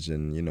self-managed,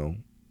 and you know,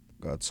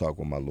 gotta talk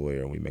with my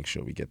lawyer, and we make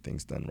sure we get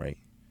things done right.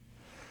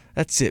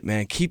 That's it,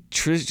 man.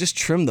 Just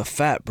trim the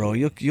fat, bro.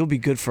 You'll be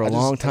good for a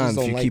long time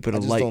if you keep it a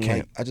light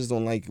camp. I just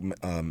don't like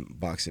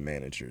boxing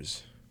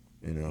managers.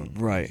 You know,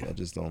 Right. I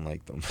just don't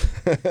like them.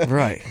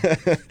 Right.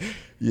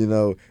 You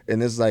know,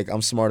 and it's like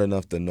I'm smart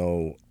enough to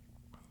know.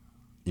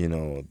 You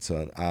know,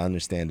 I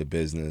understand the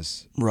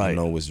business. Right. I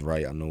know what's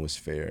right. I know what's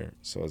fair.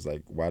 So it's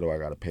like, why do I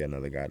gotta pay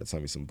another guy to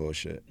tell me some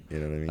bullshit? You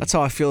know what I mean? That's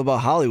how I feel about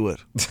Hollywood.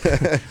 You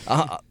know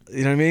what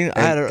I mean?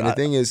 And the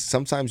thing is,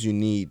 sometimes you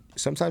need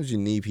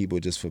people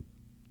just for,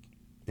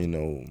 you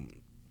know,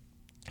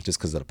 just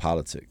because of the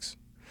politics.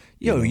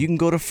 You can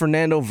go to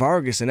Fernando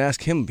Vargas and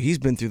ask him. He's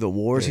been through the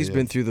wars. He's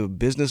been through the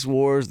business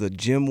wars, the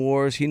gym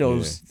wars. He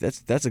knows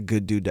that's a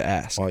good dude to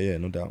ask. Oh yeah,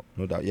 no doubt.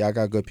 Yeah, I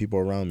got good people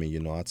around me. You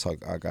know,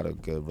 I got a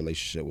good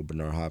relationship with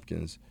Bernard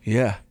Hopkins.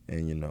 Yeah.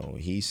 And you know,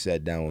 he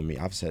sat down with me.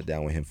 I've sat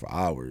down with him for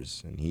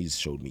hours, and he's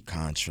showed me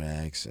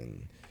contracts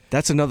and.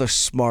 That's another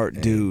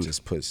smart dude.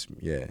 Just puts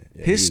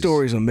His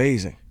story's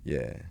amazing.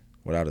 Yeah,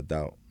 without a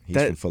doubt. He's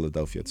from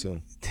Philadelphia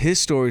too. His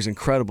story's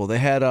incredible. They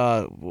had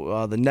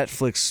the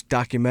Netflix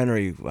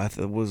documentary.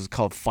 It was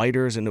called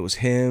Fighters, and it was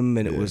him,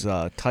 and it was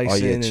Tyson. Oh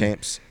yeah,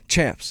 and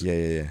Champs.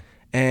 Yeah.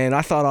 And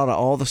I thought out of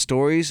all the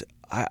stories,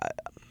 and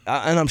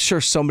I'm sure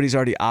somebody's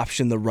already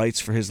optioned the rights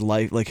for his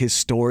life, like his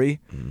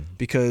story,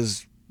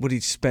 because he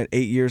spent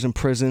 8 years in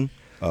prison.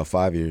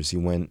 5 years. He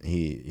went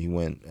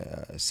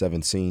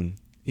 17.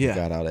 Yeah. He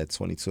got out at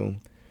 22.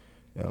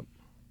 Yep.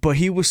 But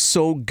he was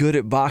so good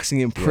at boxing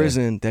in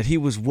prison that he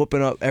was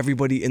whooping up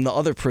everybody in the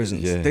other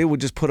prisons. Yeah. They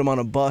would just put him on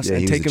a bus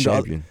and take him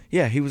champion.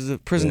 to. He was a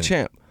prison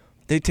champ.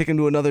 They'd take him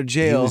to another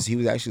jail. He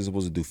was actually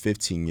supposed to do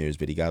 15 years,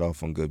 but he got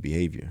off on good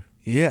behavior.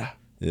 Yeah.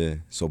 Yeah.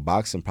 So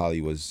boxing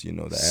probably was, you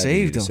know, the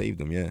Saved him.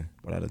 Saved him, yeah,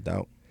 without a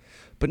doubt.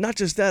 But not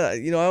just that.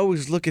 You know, I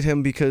always look at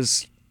him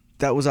because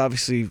that was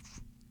obviously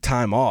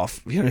time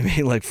off. You know what I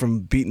mean? Like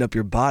from beating up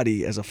your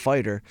body as a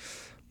fighter.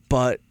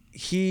 But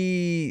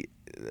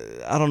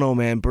I don't know,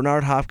 man.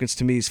 Bernard Hopkins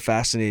to me is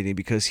fascinating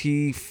because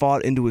he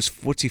fought into his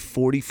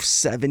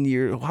 47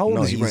 years. How old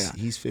is he right now?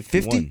 He's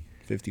 51.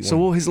 50?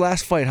 So his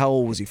last fight, how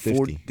old was he?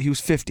 50. He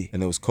was 50.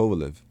 And it was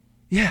Kovalev.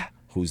 Yeah.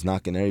 Who's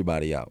knocking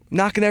everybody out.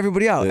 Knocking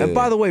everybody out. Yeah. And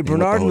by the way,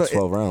 Bernard in the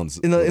 12 rounds.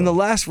 In the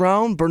last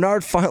round,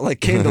 Bernard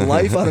came to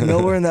life out of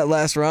nowhere in that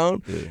last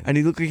round, and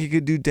he looked like he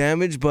could do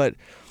damage. But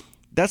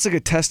that's like a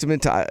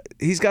testament to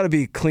he's got to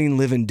be a clean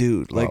living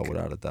dude. Like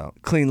without a doubt.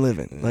 Clean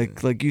living. Yeah.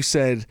 Like you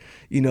said,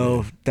 you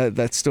know,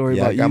 that story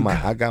about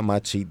I got my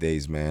cheat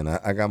days, man.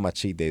 I got my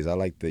cheat days. I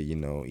like to, you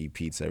know, eat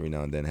pizza every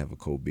now and then, have a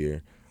cold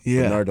beer.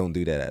 Yeah. Bernard don't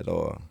do that at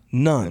all.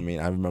 None. I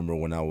mean, I remember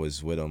when I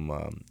was with him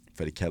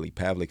for the Kelly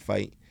Pavlik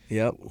fight.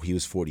 Yep. He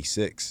was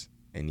 46,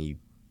 and he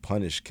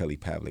punished Kelly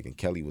Pavlik, and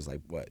Kelly was like,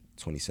 what,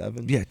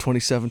 27? Yeah,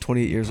 27,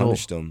 28 years old.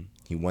 Punished him.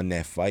 He won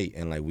that fight,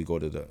 and like we go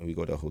to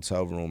the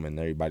hotel room, and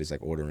everybody's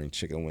like ordering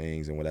chicken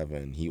wings and whatever,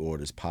 and he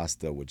orders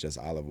pasta with just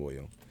olive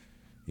oil.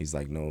 He's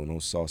like, no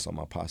sauce on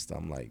my pasta.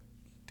 I'm like,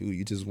 dude,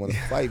 you just want to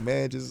fight,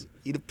 man. Just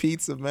eat a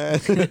pizza, man.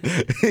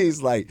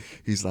 He's like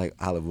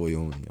olive oil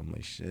only. I'm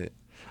like, shit.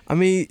 I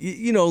mean,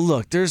 you know,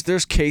 look,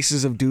 there's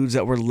cases of dudes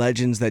that were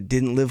legends that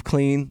didn't live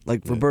clean.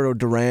 Like Roberto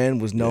Duran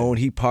was known.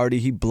 He'd party,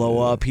 he'd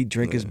blow up, he'd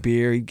drink his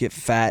beer, he'd get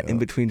fat in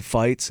between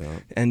fights,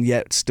 and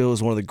yet still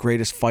is one of the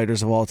greatest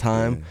fighters of all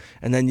time.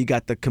 And then you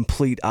got the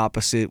complete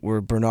opposite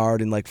where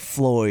Bernard and like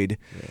Floyd,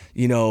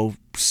 you know,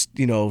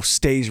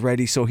 stays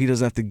ready so he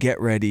doesn't have to get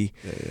ready.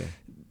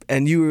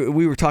 And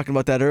we were talking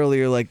about that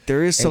earlier. Like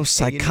there is some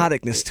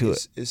psychoticness to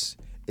it.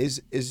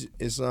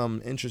 It's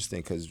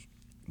interesting because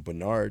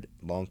Bernard,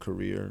 long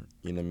career,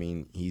 you know what I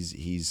mean? He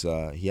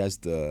has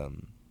the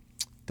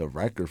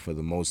record for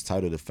the most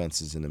title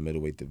defenses in the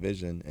middleweight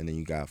division, and then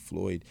you got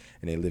Floyd,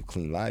 and they live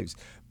clean lives.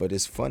 But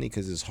it's funny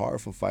because it's hard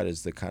for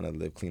fighters to kind of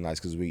live clean lives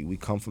because we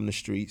come from the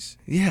streets.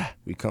 Yeah.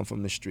 We come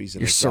from the streets.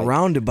 And you're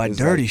surrounded by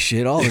dirty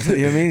shit all the time.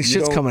 You know what I mean?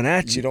 Shit's coming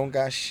at you. You don't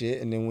got shit,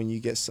 and then when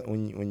you get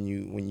when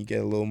you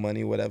get a little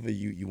money, whatever,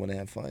 you want to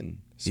have fun.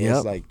 So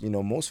it's like, you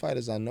know, most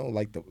fighters I know,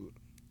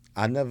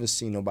 I never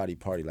seen nobody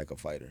party like a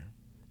fighter.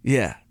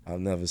 Yeah.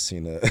 I've never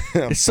seen a.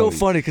 It's so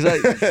funny because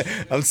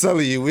I'm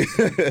telling you,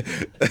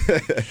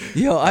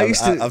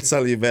 I'm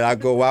telling you, man. I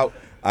go out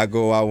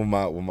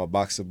with my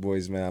boxer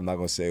boys, man. I'm not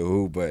gonna say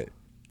who, but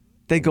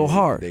they go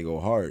hard. They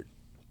go hard.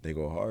 They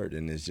go hard,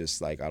 and it's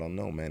just like, I don't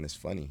know, man. It's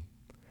funny.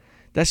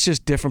 That's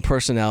just different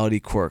personality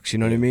quirks. You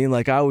know what I mean?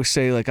 Like I always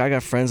say, like I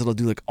got friends that'll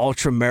do like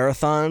ultra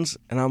marathons,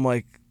 and I'm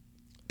like,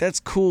 that's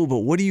cool, but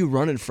what are you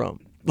running from?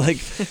 Like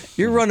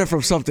you're running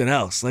from something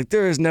else. Like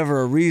there is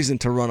never a reason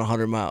to run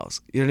 100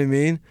 miles. You know what I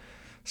mean?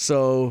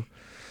 So,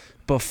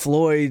 but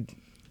Floyd,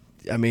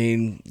 I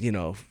mean, you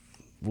know,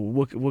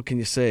 what can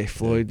you say?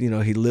 Floyd, you know,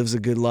 he lives a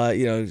good life.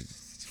 You know,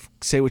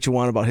 say what you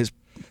want about his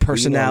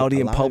personality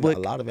in public.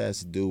 A lot of it has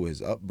to do with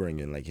his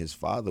upbringing. Like his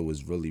father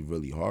was really,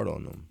 really hard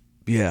on him.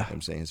 Yeah. You know what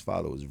I'm saying? His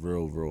father was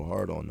real, real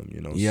hard on him,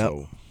 you know? Yep.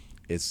 So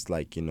it's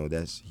like, you know,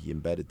 he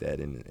embedded that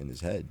in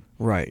his head.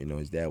 Right. You know,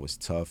 his dad was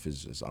tough.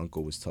 His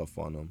uncle was tough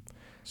on him.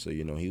 So,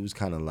 you know, he was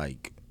kind of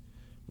like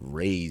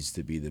raised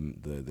to be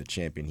the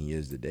champion he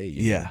is today.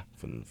 You know,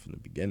 from the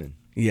beginning.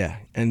 Yeah.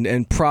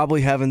 And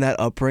probably having that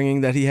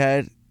upbringing that he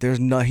had,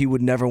 he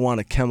would never want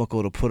a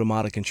chemical to put him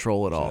out of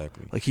control at all.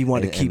 Like he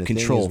wanted to keep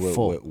control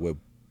full. What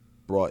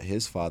brought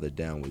his father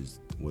down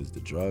was the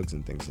drugs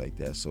and things like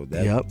that. So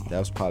that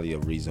was probably a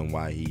reason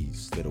why he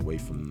stood away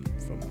from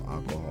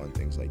alcohol and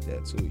things like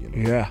that too. You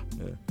know. Yeah.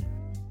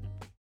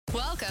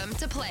 Welcome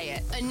to Play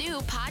It, a new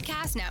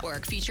podcast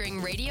network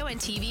featuring radio and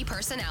TV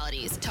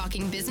personalities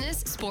talking business,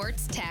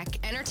 sports, tech,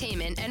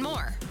 entertainment, and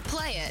more.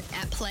 Play it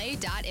at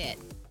play.it.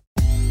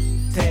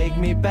 Take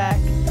me back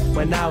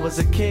when I was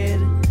a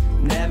kid.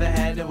 Never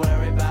had to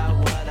worry about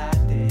what I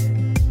did.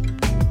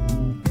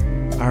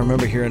 I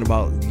remember hearing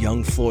about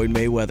young Floyd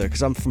Mayweather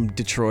because I'm from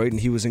Detroit and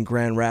he was in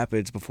Grand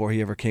Rapids before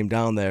he ever came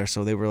down there.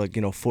 So they were like,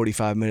 you know,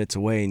 45 minutes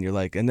away, and you're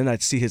like, and then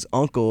I'd see his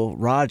uncle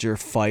Roger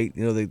fight,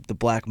 you know, the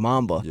Black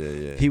Mamba.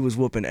 Yeah. He was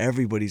whooping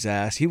everybody's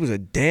ass. He was a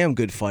damn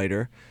good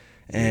fighter.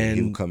 And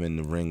he would come in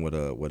the ring with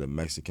a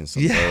Mexican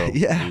sombrero.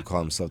 Yeah. He would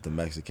call himself the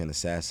Mexican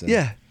assassin.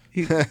 Yeah.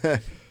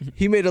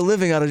 He made a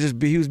living out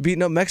of he was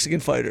beating up Mexican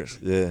fighters.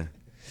 Yeah.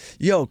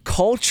 Yo,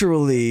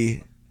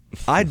 culturally,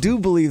 I do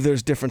believe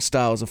there's different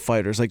styles of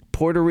fighters. Like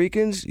Puerto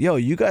Ricans, yo,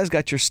 you guys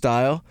got your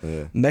style.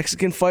 Yeah.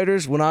 Mexican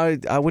fighters, when I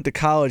went to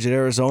college at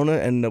Arizona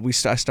and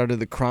I started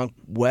the Kronk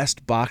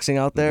West boxing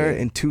out there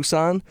in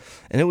Tucson,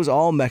 and it was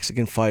all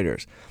Mexican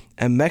fighters.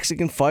 And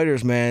Mexican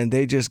fighters, man,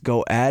 they just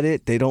go at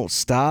it. They don't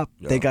stop.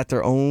 Yeah. They got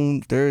their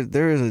own.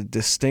 There is a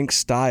distinct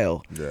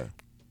style. Yeah.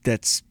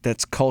 That's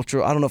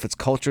cultural. I don't know if it's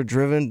culture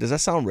driven. Does that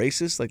sound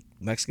racist? Like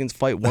Mexicans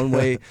fight one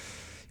way.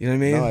 You know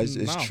what I mean?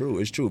 No, it's true.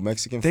 It's true.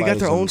 Mexican They fighters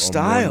got their own are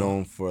style. more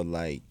known for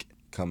like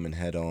coming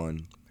head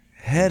on.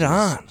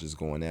 Just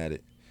going at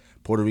it.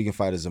 Puerto Rican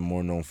fighters are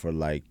more known for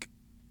like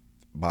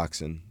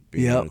boxing,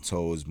 being on their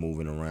toes,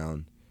 moving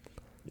around.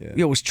 Yeah.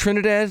 Yo, where's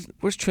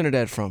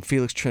Trinidad from?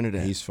 Felix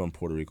Trinidad. He's from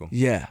Puerto Rico.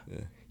 Yeah.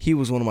 He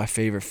was one of my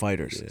favorite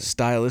fighters. Yeah.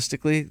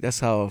 Stylistically,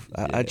 that's how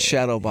I'd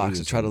shadow box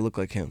and try to look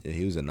like him. Yeah,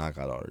 he was a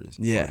knockout artist.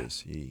 Yeah.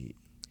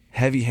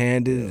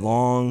 Heavy-handed,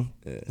 long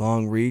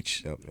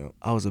reach. Yep.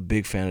 I was a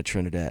big fan of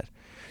Trinidad.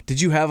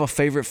 Did you have a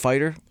favorite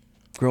fighter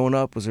growing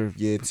up? Was there?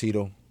 Yeah,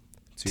 Tito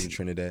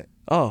Trinidad.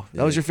 Oh,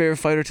 that was your favorite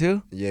fighter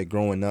too? Yeah,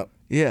 growing up.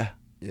 Yeah.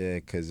 Yeah,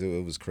 because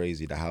it was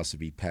crazy. The house would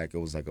be packed. It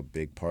was like a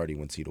big party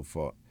when Tito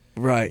fought.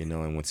 Right. You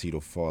know, and when Tito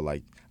fought,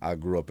 like, I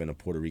grew up in a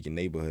Puerto Rican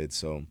neighborhood,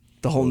 so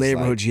the whole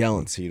neighborhood's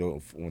yelling.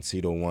 When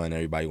Tito won,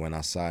 everybody went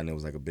outside, and it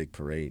was like a big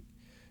parade.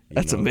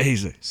 That's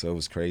amazing. So it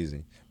was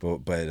crazy.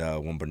 But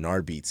when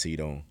Bernard beat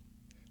Tito,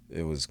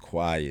 it was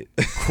quiet.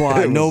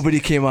 Nobody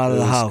came out of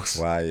the house.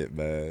 Quiet,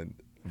 man.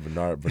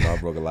 Bernard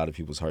broke a lot of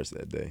people's hearts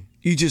that day.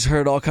 You just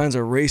heard all kinds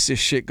of racist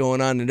shit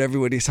going on in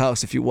everybody's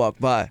house if you walk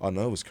by. Oh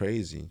no, it was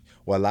crazy.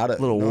 Well, a lot of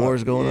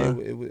wars going on.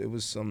 It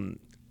was some.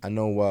 I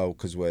know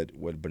because what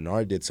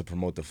Bernard did to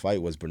promote the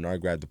fight was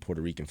Bernard grabbed the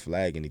Puerto Rican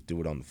flag and he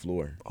threw it on the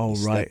floor. Oh,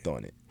 he right. Slept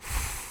on it,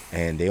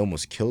 and they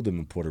almost killed him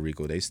in Puerto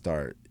Rico.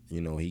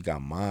 He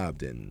got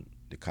mobbed and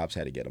the cops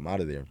had to get him out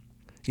of there.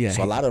 Yeah.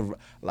 So a lot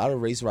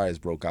of race riots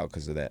broke out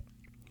because of that.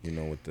 You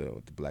know, with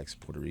the blacks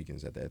and Puerto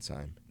Ricans at that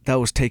time. That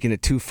was taking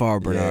it too far,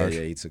 Bernard.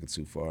 Yeah, he took it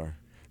too far.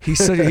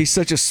 He's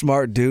such a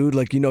smart dude.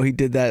 Like, you know, he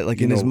did that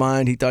in his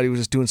mind. He thought he was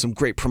just doing some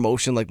great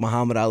promotion, like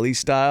Muhammad Ali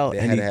style. They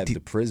had to have the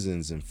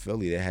prisons in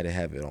Philly. They had to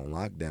have it on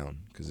lockdown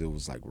because it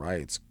was like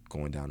riots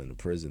going down in the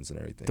prisons and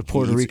everything. The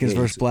Puerto Ricans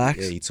versus blacks.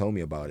 Yeah, he told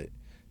me about it.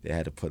 They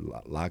had to put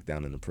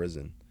lockdown in the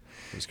prison.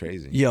 It was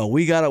crazy. Yo,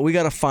 we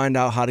gotta find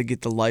out how to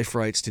get the life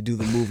rights to do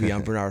the movie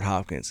on Bernard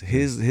Hopkins.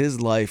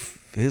 His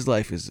life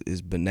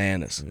is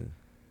bananas. Yeah.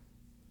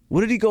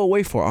 What did he go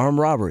away for? Armed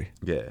robbery.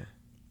 Yeah.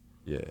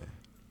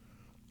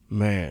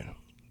 Man,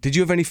 did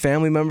you have any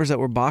family members that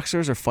were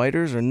boxers or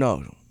fighters or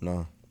no?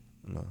 No.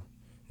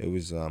 It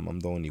was I'm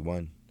the only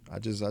one. I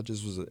just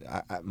was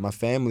my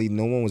family.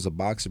 No one was a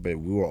boxer, but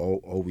we were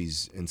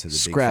always into the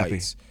scrappy. Big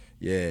fights.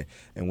 Yeah,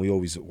 and we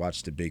always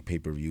watched the big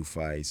pay-per-view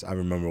fights. I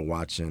remember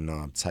watching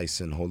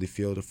Tyson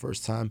Holyfield the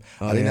first time.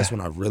 I think that's when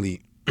I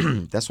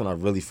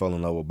really fell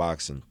in love with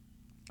boxing,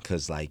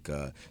 because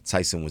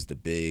Tyson was the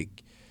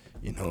big,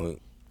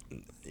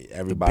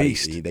 everybody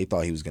beast. They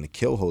thought he was gonna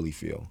kill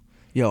Holyfield.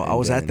 Yo, I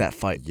was at that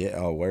fight. Yeah,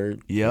 oh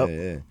word. Yep. Yeah.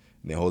 And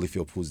then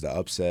Holyfield pulls the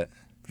upset.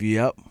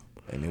 Yep.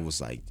 And it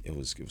was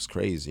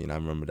crazy. And I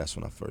remember that's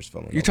when I first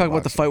fell in love. You're talking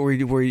about the fight where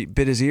he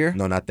bit his ear?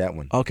 No, not that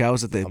one. Okay, I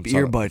was at the I'm ear talking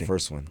about biting. the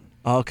first one.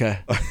 Oh, okay.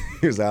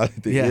 He was out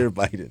at the ear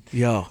biting.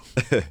 Yo,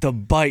 the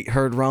bite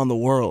heard around the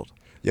world.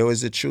 Yo,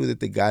 is it true that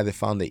the guy that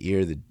found the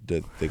ear,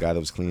 the guy that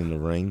was cleaning the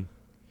ring,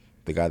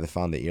 the guy that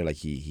found the ear, like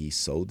he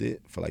sold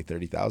it for like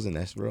 $30,000?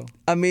 That's real.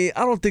 I mean,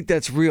 I don't think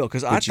that's real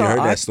because I thought you heard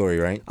that story,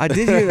 right? I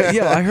did hear that.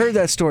 Yeah, I heard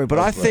that story, but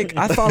I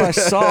thought I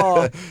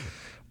saw.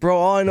 Bro,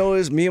 all I know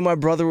is me and my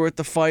brother were at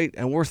the fight,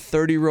 and we're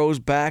 30 rows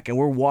back, and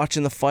we're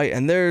watching the fight,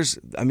 and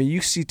you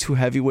see two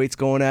heavyweights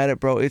going at it,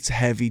 bro. It's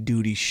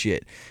heavy-duty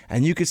shit.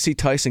 And you could see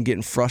Tyson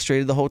getting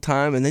frustrated the whole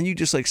time, and then you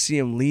just, like, see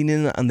him lean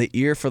in on the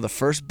ear for the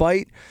first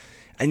bite,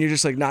 and you're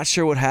just, like, not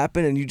sure what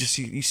happened, and you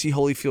see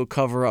Holyfield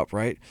cover up,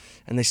 right?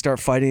 And they start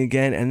fighting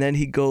again, and then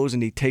he goes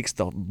and he takes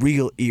the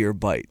real ear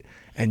bite.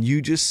 And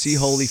you just see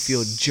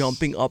Holyfield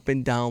jumping up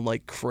and down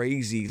like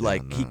crazy,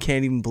 like he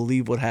can't even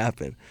believe what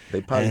happened.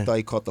 They probably thought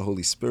he caught the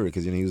Holy Spirit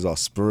because he was all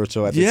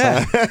spiritual at the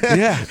time.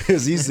 Yeah,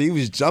 because he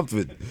was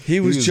jumping. He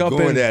was jumping.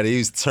 Going at it. He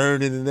was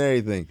turning and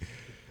everything.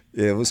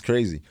 Yeah, it was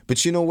crazy.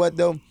 But you know what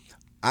though,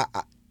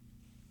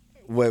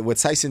 what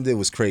Tyson did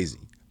was crazy.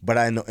 But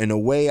I know in a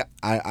way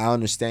I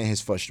understand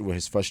where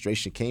his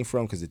frustration came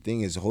from because the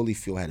thing is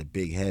Holyfield had a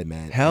big head,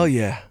 man. Hell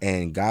yeah.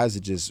 And guys are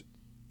just.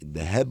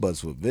 The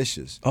headbutts were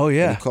vicious. Oh,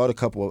 yeah. And he caught a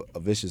couple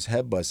of vicious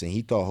headbutts, and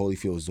he thought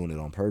Holyfield was doing it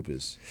on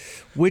purpose.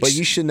 But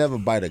you should never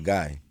bite a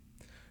guy.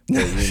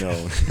 But, you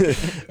know,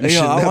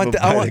 I want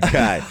a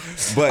guy.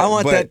 But, I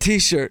want that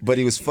T-shirt. But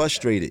he was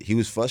frustrated. He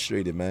was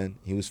frustrated, man.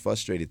 He was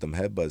frustrated. Them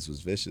headbutts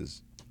was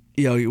vicious.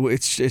 Yo,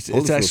 it's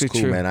actually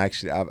cool, true, man.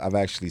 I've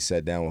actually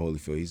sat down with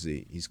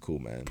Holyfield. He's cool,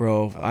 man.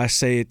 Bro, I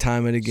say it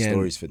time and again.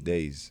 Stories for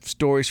days.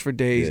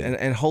 Yeah.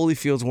 And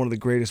Holyfield's one of the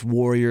greatest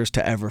warriors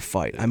to ever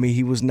fight. Yeah. I mean,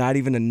 he was not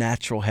even a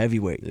natural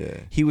heavyweight. Yeah,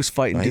 he was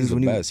fighting dudes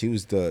when he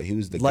was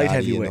the light guy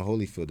heavyweight in the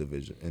Holyfield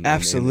division.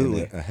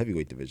 Absolutely, in a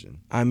heavyweight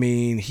division. I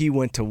mean, he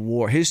went to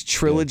war. His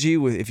trilogy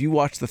with if you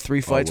watch the 3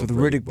 fights with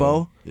Riddick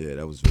Bowe. Yeah,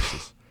 that was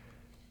vicious.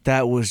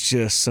 That was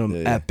just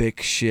some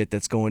epic shit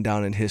that's going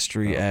down in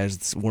history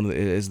as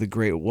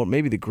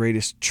maybe the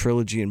greatest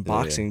trilogy in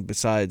boxing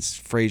besides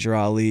Frazier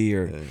Ali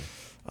or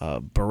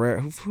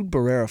Barrera. Who'd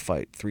Barrera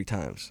fight 3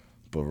 times?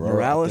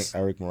 Morales,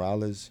 Eric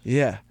Morales.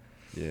 Yeah.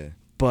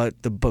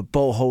 But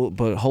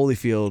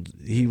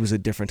Holyfield, he was a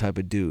different type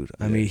of dude.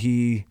 I mean,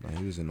 he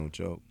was a no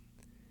joke.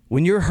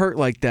 When you're hurt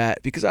like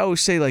that, because I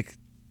always say like,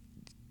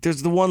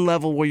 there's the one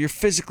level where you're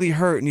physically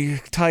hurt and you're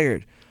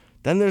tired.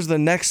 Then there's the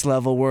next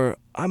level where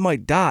I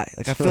might die.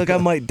 Like I feel like I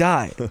might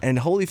die. And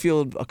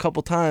Holyfield, a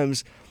couple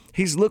times,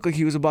 he's looked like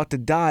he was about to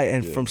die,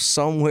 and from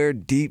somewhere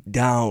deep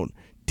down,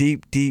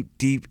 deep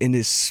in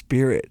his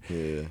spirit,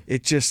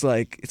 it's just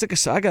like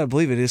I gotta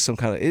believe it is some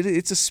kind of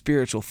it's a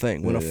spiritual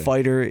thing when a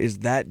fighter is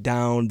that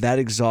down, that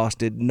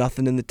exhausted,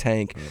 nothing in the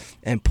tank,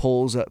 and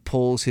pulls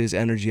his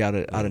energy out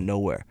of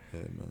nowhere.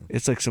 Yeah, man.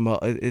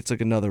 It's like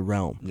another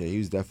realm. Yeah, he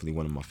was definitely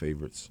one of my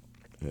favorites.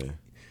 Yeah.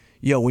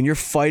 Yo, when you're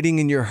fighting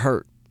and you're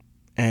hurt.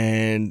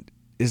 And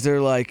is there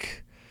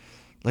like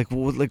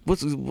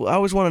what's I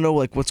always want to know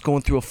like what's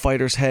going through a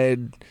fighter's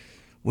head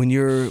when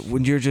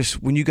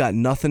you got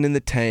nothing in the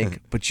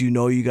tank but you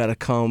know you gotta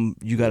come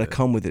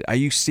with it. Are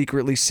you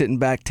secretly sitting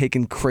back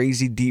taking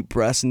crazy deep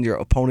breaths and your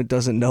opponent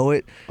doesn't know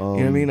it? You know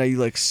what I mean? Are you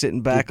like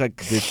sitting back the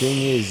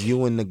thing is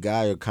you and the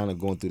guy are kind of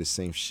going through the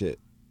same shit,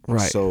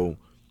 right? So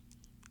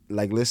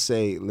like let's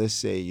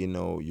say you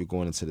know you're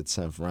going into the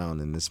 10th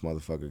round and this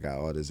motherfucker got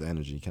all this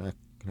energy. Can I?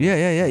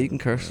 Yeah, you can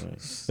curse.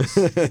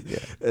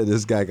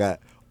 This guy got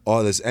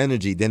all this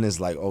energy, then it's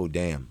like, oh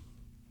damn,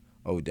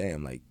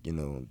 like, you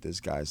know, this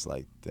guy's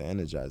like the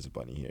Energizer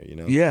Bunny here, you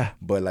know? Yeah.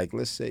 But like,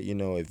 let's say, you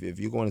know, if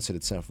you're going into the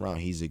 10th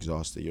round, he's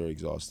exhausted, you're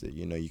exhausted,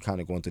 you know, you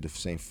kind of going through the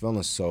same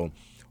feelings. So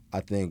I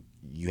think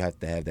you have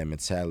to have that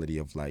mentality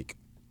of like,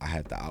 I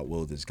have to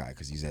outwill this guy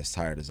because he's as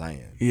tired as I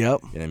am. Yep. You know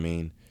what I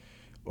mean?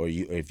 Or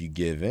if you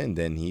give in,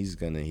 then he's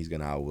gonna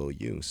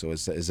outwill you. So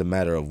it's a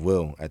matter of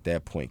will at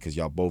that point because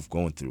y'all both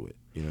going through it.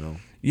 You know.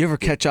 You ever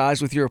catch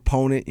eyes with your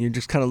opponent and you're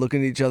just kind of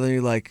looking at each other and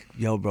you're like,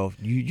 "Yo, bro,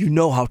 you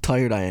know how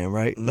tired I am,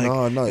 right?" Like,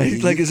 no.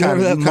 Like, is there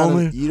ever that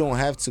moment? You don't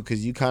have to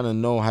because you kind of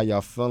know how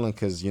y'all feeling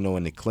because you know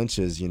in the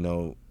clinches, you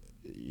know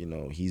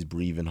he's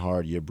breathing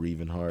hard, you're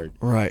breathing hard,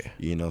 right?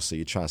 You know, so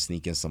you're trying to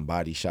sneak in some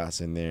body shots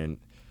in there and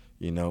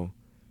you know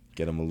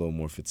get him a little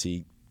more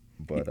fatigued,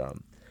 but but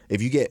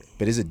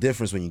there's a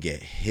difference when you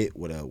get hit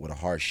with a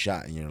hard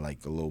shot and you're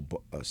like a little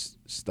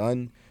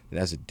stunned.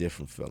 That's a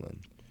different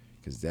feeling,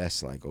 because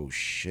that's like, oh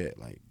shit,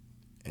 like,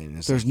 and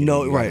it's there's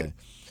like, right.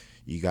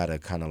 You gotta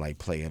kind of like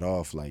play it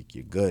off like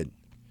you're good.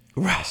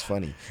 Right. It's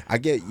funny. I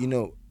get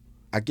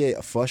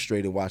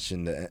frustrated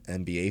watching the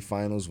NBA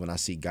finals when I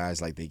see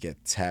guys like they get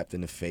tapped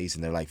in the face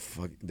and they're like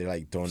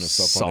throwing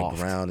themselves on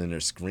the ground and they're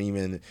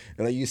screaming. And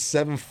like, you're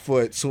 7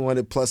 foot,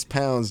 200 plus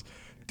pounds.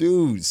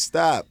 Dude,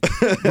 stop.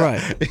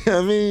 Right. You know what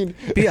I mean?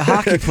 Be a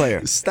hockey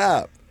player.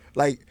 Stop.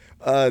 Like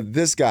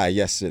this guy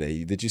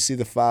yesterday. Did you see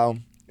the foul?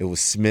 It was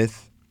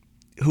Smith.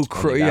 Who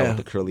with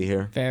the curly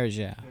hair.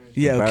 Varejao.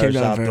 Yeah,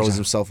 Varejao throws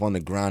himself on the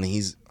ground and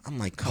he's I'm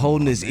like,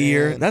 holding his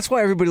ear. man. That's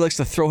why everybody likes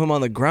to throw him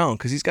on the ground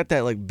because he's got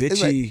that like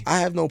It's bitchy like, I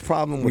have no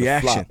problem with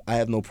reaction. a flop. I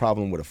have no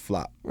problem with a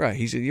flop. Right,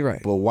 you're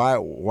right. But why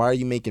are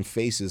you making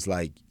faces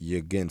like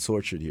you're getting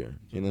tortured here?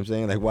 You know what I'm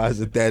saying? Like, why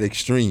is it that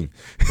extreme?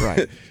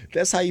 Right.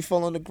 That's how you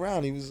fall on the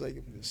ground. He was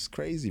like, it's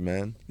crazy,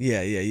 man.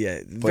 Yeah.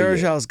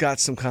 Varejão's got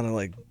some kind of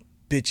like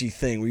bitchy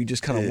thing where you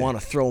just kind of want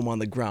to throw him on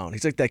the ground.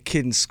 He's like that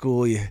kid in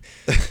school.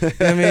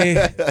 I mean,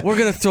 we're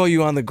gonna throw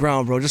you on the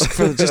ground, bro, just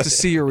to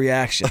see your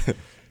reaction.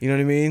 You know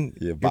what I mean?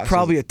 Yeah, you're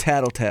probably a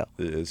tattletale.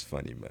 It's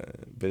funny,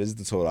 man. But it's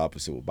the total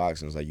opposite with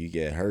boxing. It's like you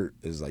get hurt.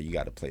 It's like you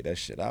got to play that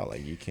shit out.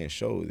 Like you can't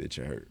show that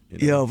you're hurt. You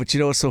know? Yo, but you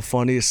know what's so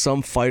funny is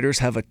some fighters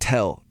have a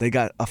tell. They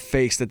got a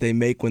face that they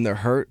make when they're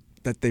hurt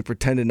that they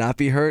pretend to not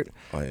be hurt.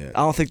 Oh yeah. I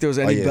don't think there was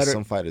any better.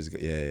 Some fighters,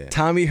 yeah.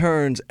 Tommy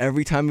Hearns,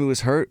 every time he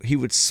was hurt, he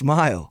would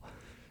smile.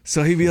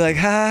 So he'd be like,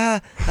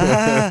 ha,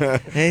 ha,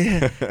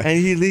 and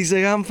he's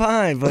like, I'm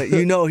fine. But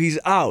you know he's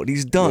out.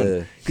 He's done.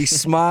 Yeah. He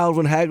smiled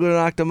when Hagler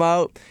knocked him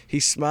out.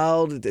 He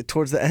smiled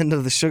towards the end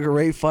of the Sugar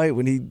Ray fight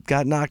when he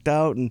got knocked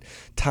out. And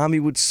Tommy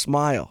would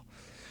smile.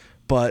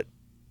 But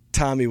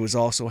Tommy was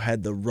also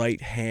had the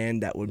right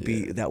hand that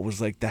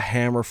was like the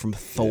hammer from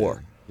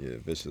Thor. Yeah,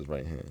 vicious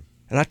right hand.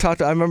 And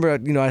I remember,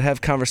 I'd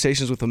have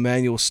conversations with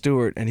Emmanuel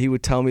Stewart, and he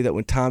would tell me that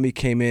when Tommy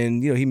came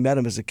in, he met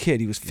him as a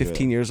kid. He was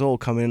 15 years old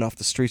coming in off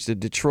the streets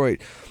of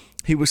Detroit.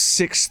 He was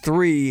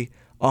 6'3",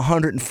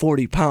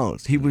 140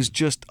 pounds. He was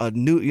just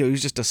he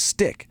was just a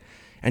stick.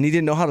 And he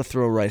didn't know how to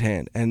throw a right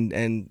hand.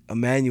 And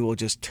Emmanuel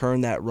just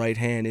turned that right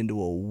hand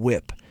into a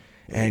whip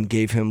and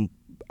gave him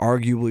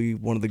arguably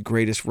one of the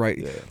greatest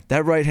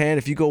that right hand,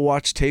 if you go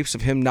watch tapes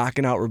of him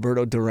knocking out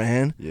Roberto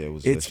Duran,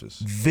 it's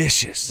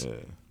vicious. Yeah.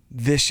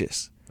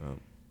 Vicious.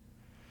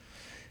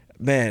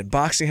 Man,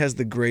 boxing has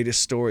the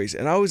greatest stories,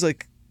 and I was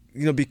like,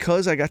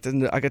 because I got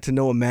to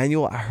know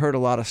Emmanuel, I heard a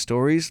lot of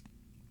stories,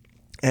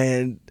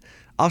 and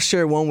I'll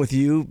share one with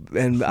you,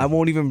 and I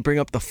won't even bring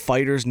up the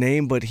fighter's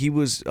name, but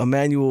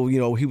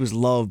Emmanuel, he was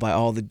loved by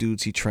all the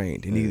dudes he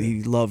trained, and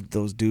he loved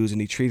those dudes, and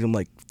he treated them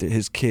like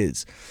his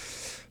kids.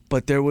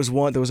 But there was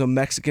a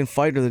Mexican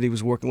fighter that he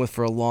was working with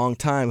for a long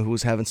time who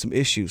was having some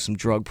issues, some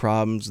drug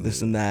problems,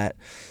 this and that.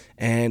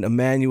 And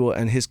Emmanuel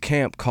and his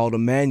camp called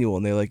Emmanuel,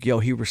 and they're like, yo,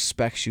 he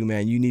respects you,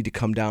 man. You need to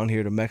come down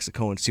here to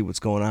Mexico and see what's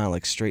going on,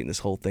 like straighten this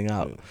whole thing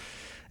out. Yeah.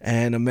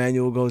 And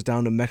Emmanuel goes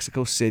down to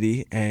Mexico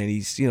City, and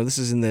he's, this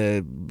is in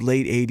the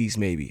late 80s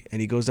maybe,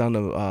 and he goes down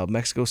to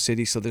Mexico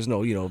City, so there's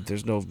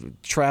no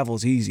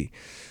travel's easy.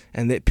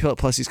 And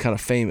plus he's kind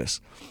of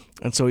famous.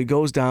 And so he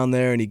goes down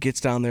there, and he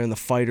gets down there, and the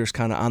fighter's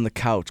kind of on the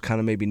couch,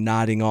 kind of maybe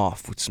nodding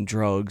off with some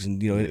drugs,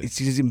 and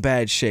he's in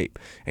bad shape.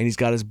 And he's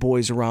got his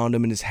boys around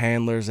him and his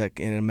handlers, and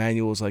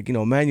Emmanuel's like,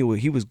 Emmanuel,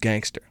 he was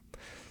gangster.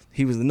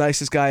 He was the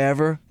nicest guy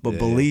ever, but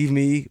believe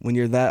me, when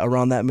you're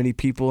around that many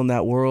people in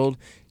that world,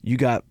 you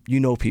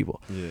know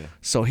people. Yeah.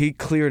 So he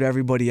cleared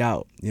everybody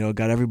out,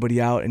 got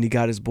everybody out, and he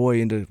got his boy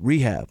into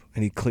rehab,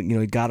 and he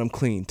got him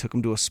clean, took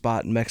him to a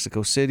spot in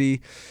Mexico City.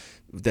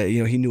 That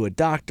he knew a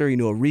doctor, he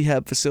knew a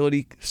rehab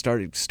facility,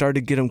 started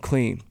to get him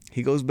clean.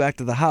 He goes back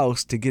to the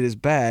house to get his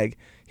bag.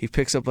 He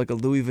picks up like a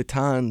Louis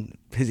Vuitton,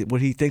 what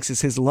he thinks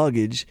is his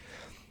luggage.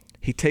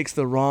 He takes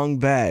the wrong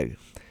bag.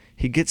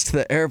 He gets to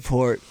the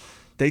airport.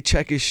 They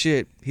check his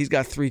shit. He's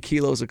got 3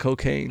 kilos of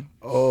cocaine.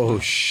 Oh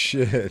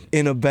shit!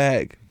 In a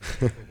bag.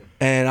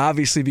 And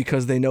obviously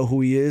because they know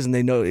who he is and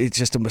they know it's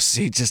just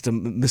a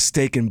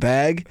mistaken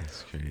bag.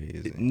 That's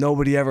crazy.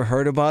 Nobody ever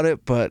heard about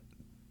it, but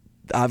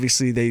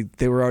obviously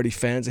they were already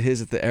fans of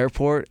his at the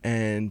airport,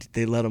 and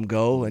they let him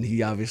go, and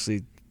he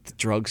obviously, the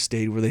drugs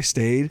stayed where they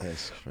stayed.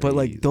 That's crazy. But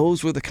like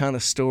those were the kind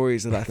of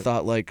stories that I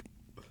thought like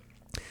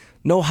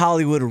no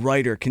Hollywood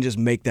writer can just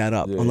make that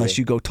up unless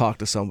you go talk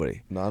to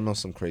somebody. No, I know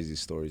some crazy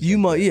stories. You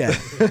might,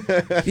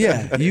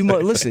 you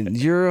might listen.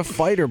 You're a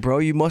fighter, bro.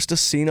 You must have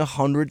seen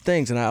 100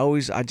 things, and I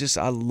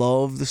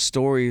love the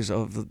stories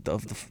of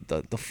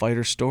the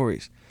fighter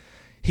stories.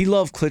 He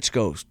loved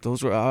Klitschko's.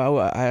 Those were.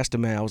 I asked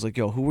him, man. I was like,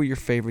 yo, who were your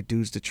favorite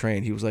dudes to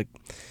train? He was like,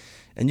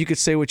 and you could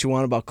say what you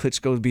want about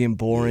Klitschko's being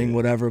boring,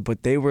 whatever,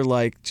 but they were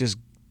like just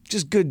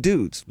good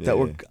dudes that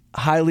were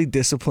highly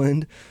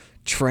disciplined,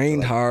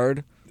 trained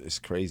hard. It's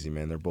crazy,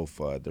 man. They're both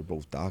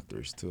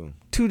doctors too.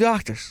 2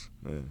 doctors.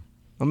 Yeah.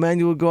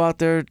 Emmanuel would go out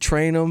there,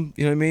 train them.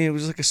 You know what I mean? It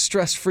was like a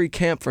stress-free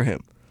camp for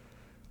him.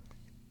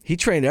 He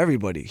trained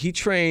everybody. He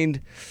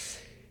trained.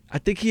 I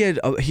think he had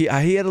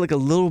like a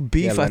little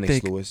beef.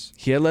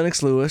 He had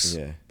Lennox Lewis.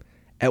 Yeah.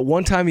 At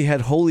one time he had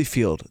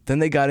Holyfield. Then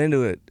they got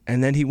into it,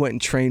 and then he went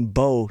and trained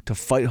Bo to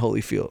fight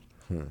Holyfield.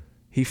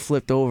 He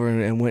flipped over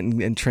and went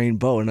and trained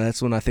Bo, and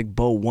that's when I think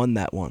Bo won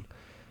that one.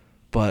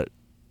 But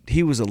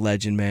he was a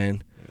legend,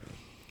 man.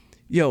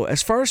 Yo,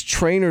 as far as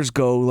trainers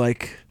go,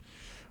 like,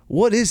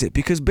 what is it?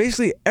 Because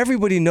basically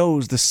everybody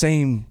knows the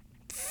same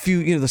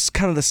few,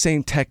 kind of the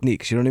same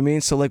techniques, you know what I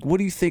mean? So, like, what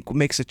do you think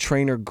makes a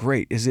trainer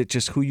great? Is it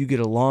just who you get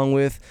along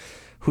with,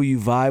 who you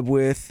vibe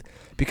with?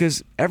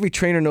 Because every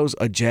trainer knows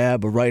a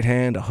jab, a right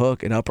hand, a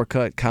hook, an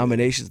uppercut,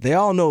 combinations. They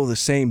all know the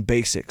same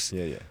basics.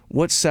 Yeah.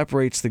 What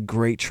separates the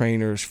great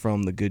trainers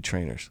from the good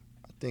trainers?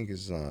 I think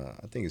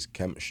it's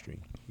chemistry.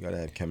 You gotta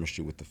have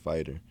chemistry with the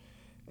fighter,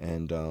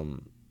 and you know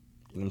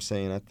what I'm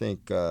saying. I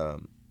think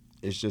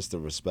it's just the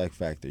respect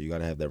factor. You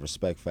gotta have that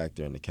respect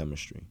factor and the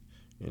chemistry.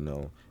 You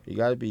know, you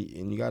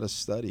gotta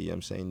study. You know what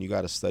I'm saying, you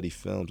gotta study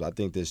films. I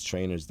think there's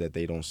trainers that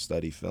they don't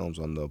study films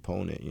on the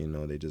opponent. You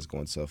know, they just go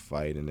into a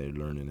fight and they're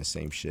learning the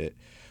same shit.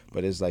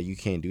 But it's like you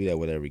can't do that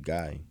with every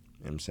guy.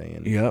 You know what I'm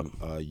saying? Yep.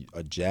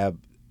 A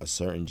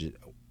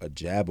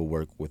jab will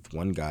work with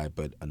one guy,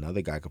 but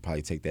another guy could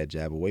probably take that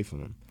jab away from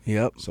him.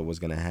 Yep. So what's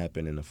gonna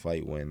happen in a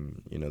fight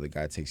when, you know, the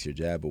guy takes your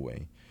jab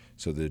away?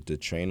 So the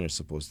trainer's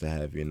supposed to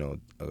have, you know,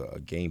 a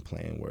game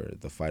plan where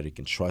the fighter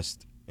can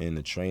trust in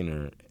the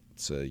trainer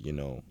to, you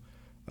know,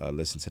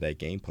 listen to that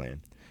game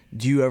plan.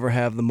 Do you ever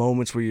have the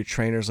moments where your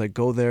trainer's like,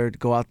 go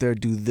out there,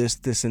 do this,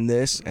 this, and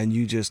this, and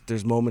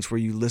there's moments where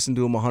you listen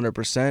to him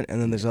 100%,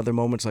 and then there's other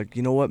moments like,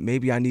 you know what,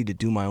 maybe I need to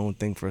do my own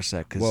thing for a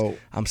sec because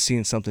I'm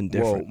seeing something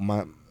different.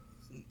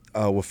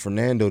 Well, with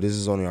Fernando, this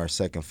is only our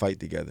second fight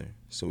together.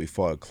 So we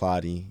fought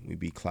Claudio, we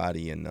beat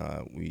Claudio, and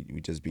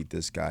we just beat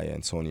this guy,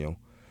 Antonio.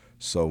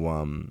 So,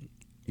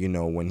 you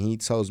know, when he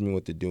tells me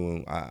what to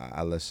do,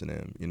 I listen to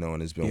him, you know,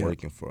 and it's been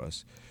working for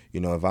us. You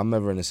know, if I'm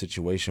ever in a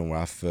situation where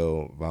I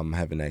feel if I'm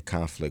having that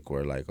conflict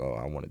where like, oh,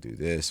 I want to do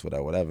this,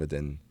 whatever,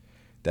 then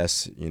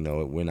that's, you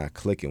know, we're not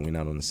clicking. We're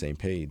not on the same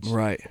page.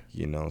 Right.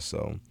 You know,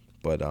 so,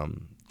 but,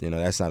 you know,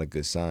 that's not a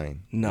good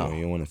sign. No. You know,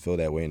 you don't want to feel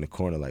that way in the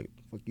corner like,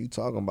 what you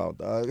talking about,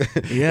 dog?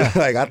 Yeah.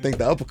 Like, I think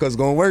the uppercut's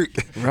going to work.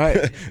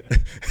 Right.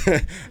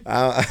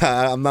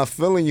 I'm not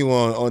feeling you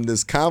on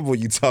this combo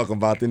you talking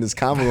about. Then this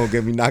combo going to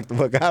get me knocked the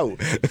fuck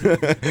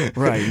out.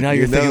 Right. Now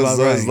you're thinking about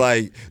so right. It's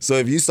like, so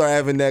if you start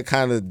having that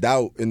kind of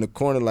doubt in the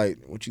corner, like,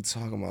 what you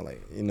talking about?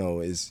 Like, you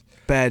know, it's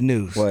bad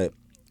news.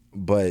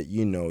 But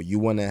you know, you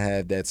want to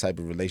have that type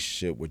of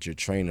relationship with your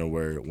trainer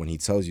where when he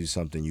tells you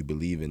something, you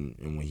believe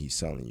in what he's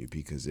telling you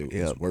because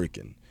it's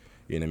working.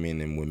 You know what I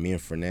mean? And with me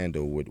and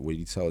Fernando, what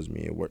he tells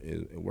me, it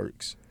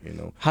works. You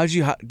know.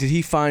 Did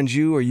he find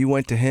you, or you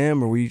went to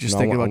him, or were you just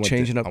thinking about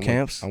changing up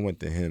camps? I went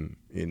to him.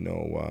 You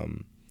know,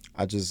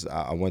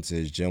 I went to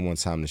his gym one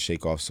time to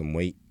shake off some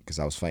weight because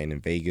I was fighting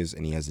in Vegas,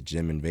 and he has a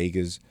gym in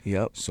Vegas.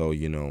 Yep. So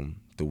you know,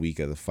 the week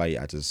of the fight,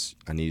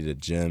 I needed a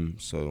gym,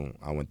 so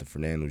I went to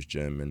Fernando's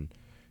gym, and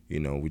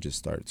you know, we just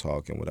started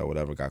talking,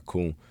 whatever, got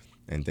cool,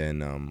 and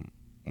then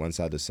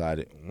once I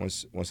decided it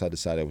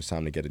was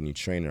time to get a new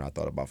trainer, I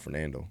thought about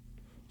Fernando.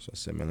 So I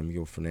said, man, let me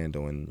go with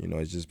Fernando, and you know,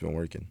 it's just been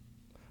working.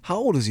 How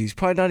old is he? He's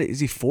probably not. Is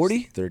he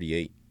 40?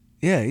 38.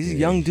 Yeah, he's a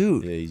young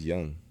dude. Yeah, he's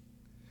young.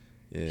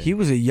 Yeah. He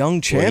was a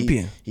young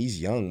champion. Well, he's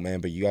young,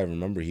 man, but you gotta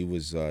remember he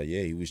was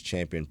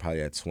champion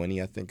probably at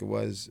 20, I think it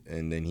was,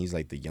 and then he's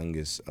like the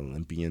youngest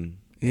Olympian.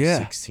 Yeah.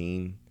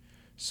 16.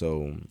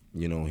 So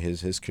you know,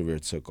 his career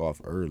took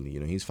off early. You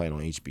know, he's fighting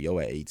on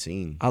HBO at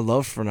 18. I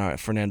love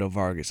Fernando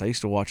Vargas. I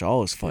used to watch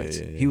all his fights.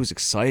 Yeah. He was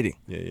exciting.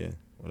 Yeah.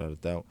 Without a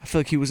doubt. I feel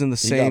like he was in the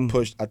same.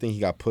 I think he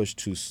got pushed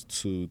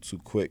too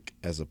quick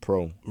as a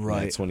pro.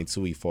 Right. At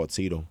 22, he fought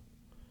Tito.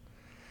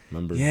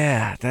 Remember?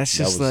 Yeah, that's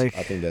just like.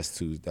 I think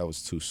that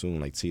was too soon.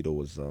 Like Tito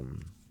was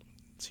on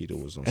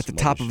at the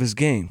top of his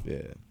game.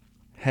 Yeah.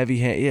 Heavy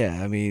hand.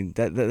 Yeah, I mean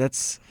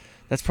that's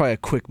probably a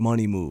quick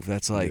money move.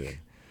 That's like,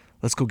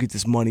 let's go get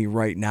this money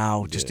right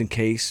now, just in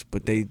case.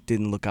 But they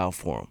didn't look out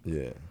for him.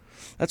 Yeah.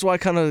 That's why I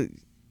kind of.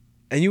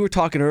 And you were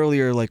talking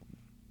earlier, like,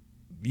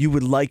 you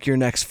would like your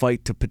next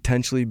fight to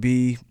potentially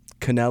be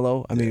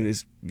Canelo. I mean,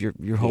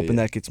 you're hoping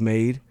that gets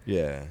made.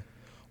 Yeah,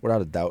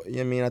 without a doubt.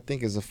 I mean, I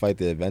think it's a fight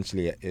that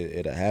eventually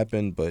it'll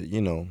happen. But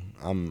you know,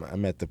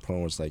 I'm at the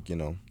point where it's like, you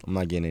know, I'm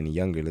not getting any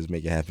younger. Let's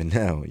make it happen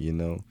now. You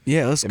know.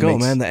 Yeah, let's go,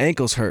 man. The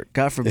ankle's hurt.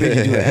 God forbid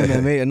you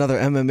do another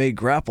MMA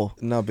grapple.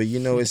 No, but you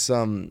know, it's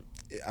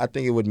I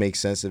think it would make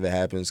sense if it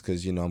happens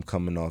because, you know, I'm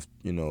coming off,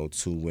 you know,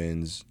 2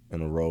 wins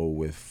in a row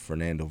with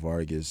Fernando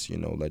Vargas, you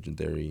know,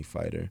 legendary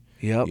fighter.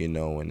 Yep. You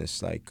know, and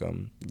it's like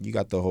you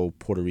got the whole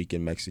Puerto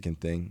Rican Mexican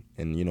thing,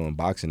 and you know, in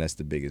boxing that's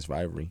the biggest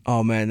rivalry.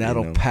 Oh man,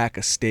 that'll pack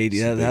a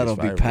stadium. That'll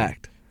be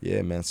packed.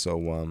 Yeah, man. So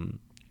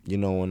you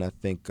know, and I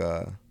think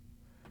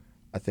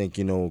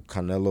you know,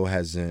 Canelo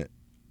hasn't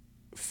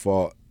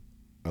fought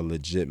a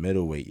legit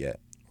middleweight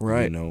yet.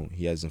 Right. You know,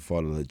 he hasn't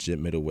fought a legit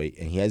middleweight,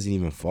 and he hasn't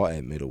even fought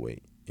at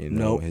middleweight. You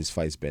know, his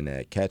fight's been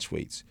at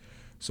catchweights.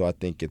 So I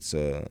think it's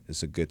a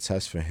good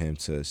test for him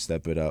to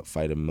step it up,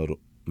 fight a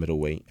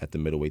middleweight at the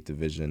middleweight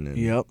division, and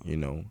you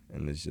know,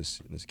 and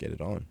let's get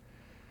it on.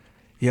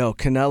 Yo,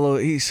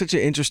 Canelo, he's such an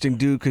interesting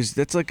dude because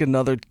that's like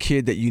another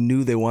kid that you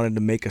knew they wanted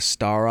to make a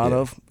star out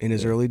of in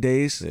his early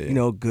days. Yeah. You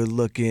know, good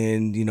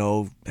looking, you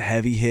know,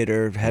 heavy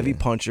hitter, heavy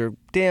puncher,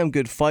 damn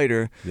good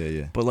fighter.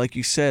 Yeah. But like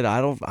you said,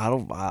 I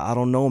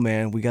don't know,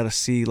 man. We got to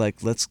see,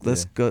 like, let's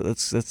go.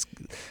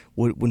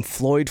 When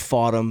Floyd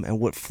fought him and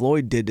what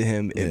Floyd did to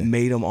him, it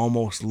made him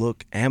almost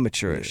look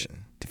amateurish. Yeah.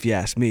 If you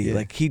ask me,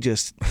 like he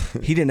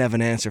didn't have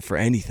an answer for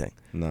anything.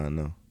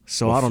 No.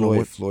 So I don't know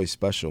what Floyd's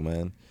special,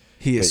 man.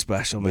 He is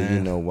special, man. But you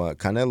know what,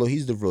 Canelo,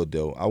 he's the real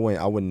deal. I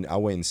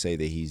wouldn't say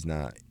that he's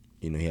not.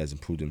 You know, he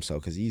hasn't proved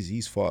himself because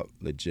he's fought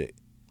legit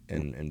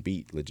and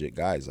beat legit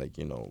guys like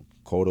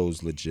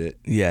Cotto's legit.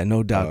 Yeah,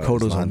 no doubt.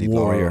 Cotto's a Islandi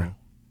warrior.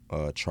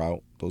 Lara,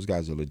 Trout, those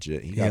guys are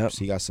legit. He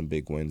got some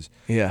big wins.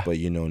 Yeah. But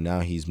now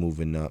he's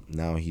moving up.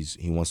 Now he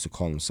wants to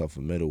call himself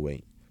a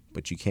middleweight.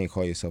 But you can't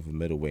call yourself a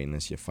middleweight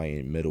unless you're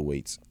fighting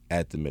middleweights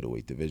at the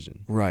middleweight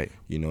division. Right.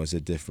 It's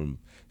a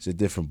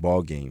different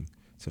ball game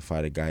to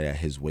fight a guy at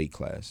his weight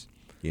class.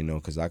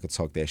 Because I could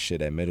talk that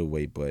shit at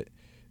middleweight, but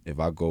if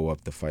I go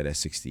up to fight at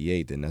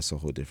 68, then that's a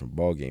whole different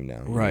ball game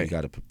now. Right. You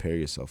got to prepare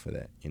yourself for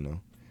that.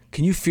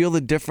 Can you feel the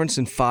difference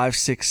in 5,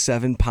 6,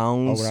 7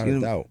 pounds?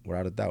 Oh,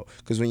 without a doubt.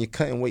 Because when you're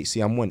cutting weight,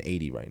 see, I'm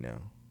 180 right now.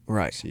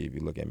 Right. See, if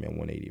you look at me, I'm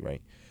 180,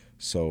 right?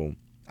 So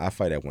I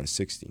fight at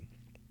 160.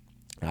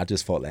 I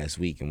just fought last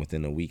week, and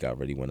within a week, I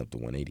already went up to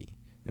 180. You know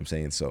what I'm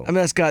saying? So I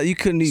mean, you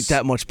couldn't eat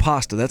that much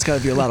pasta. That's got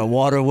to be a lot of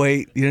water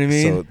weight. You know what I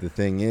mean? So the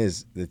thing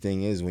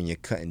is, when you're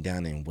cutting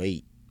down in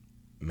weight,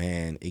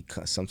 man,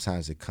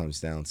 sometimes it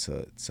comes down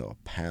to a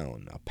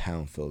pound. A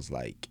pound feels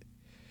like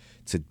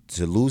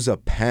to lose a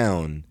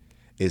pound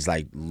is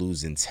like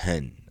losing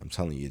 10. I'm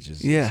telling you,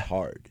 it's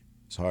hard.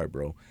 It's hard,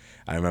 bro.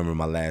 I remember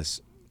my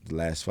last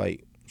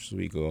fight, just a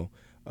week ago.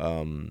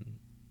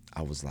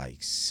 I was like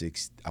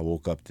I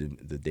woke up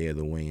the day of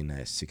the weigh-in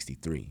at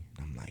 63.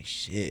 I'm like,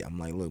 shit. I'm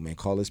like, look, man,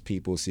 call us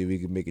people, see if we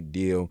can make a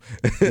deal.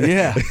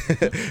 Yeah.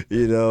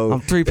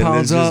 I'm 3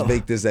 pounds let's up. Just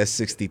make this at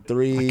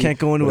 63. I can't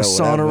go into a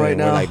sauna right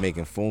now. We're like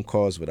making phone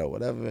calls without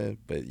whatever,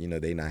 but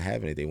they not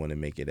having it. They want to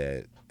make it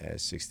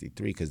at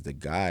 63 because the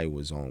guy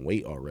was on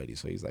weight already.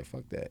 So he's like,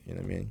 fuck that. You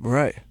know what I mean?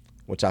 Right.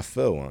 Which I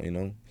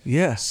feel,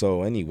 Yeah.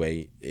 So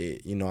anyway,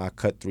 I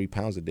cut 3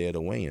 pounds a day of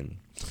the weigh-in.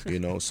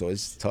 So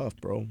it's tough,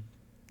 bro.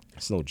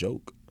 It's no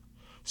joke.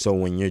 So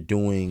when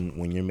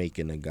you're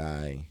making a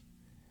guy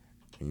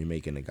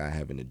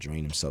having to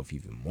drain himself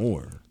even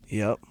more.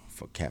 Yep.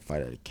 For cat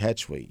fight at a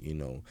catch weight,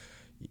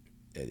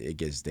 it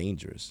gets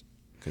dangerous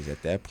because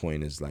at that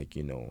point it's like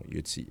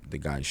you'd see the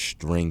guy's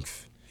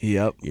strength.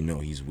 Yep.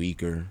 He's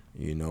weaker.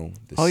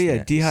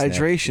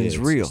 Dehydration is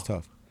real. It's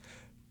tough.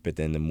 But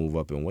then to move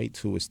up in weight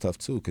too is tough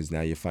too because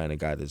now you find a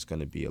guy that's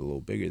gonna be a little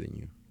bigger than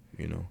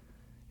you.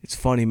 It's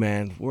funny,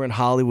 man. We're in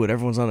Hollywood.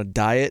 Everyone's on a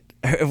diet.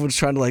 Everyone's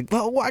trying to I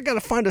got to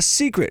find a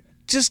secret.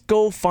 Just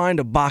go find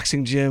a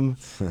boxing gym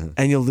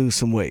and you'll lose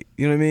some weight.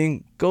 You know what I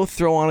mean? Go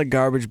throw on a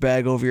garbage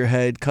bag over your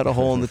head, cut a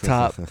hole in the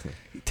top,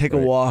 take a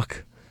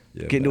walk,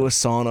 get into a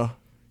sauna,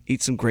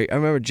 eat some I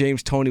remember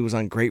James Toney was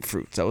on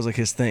grapefruits. That was like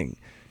his thing.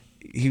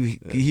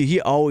 He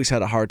always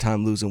had a hard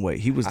time losing weight.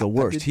 He was the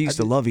worst. He used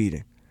to love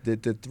eating. The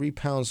 3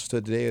 pounds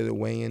to the day of the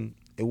weigh-in,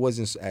 it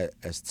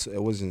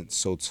wasn't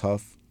so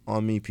tough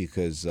on me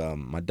because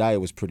my diet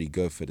was pretty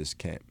good for this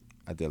camp.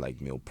 I did like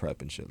meal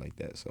prep and shit like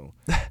that. So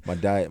my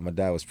diet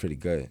was pretty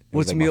good.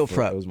 What's meal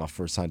prep? It was my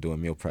first time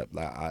doing meal prep.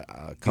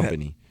 Like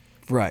company,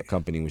 right?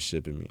 Company was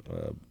shipping me.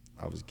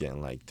 I was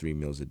getting like 3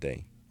 meals a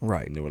day.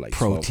 Right. And they were like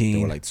protein.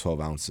 They were like 12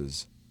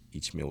 ounces.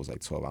 Each meal was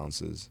like 12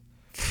 ounces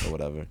or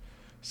whatever.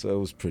 So it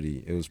was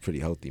pretty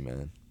healthy,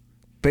 man.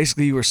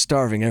 Basically, you were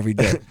starving every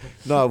day.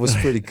 No, it was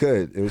pretty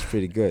good. It was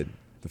pretty good.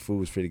 The food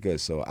was pretty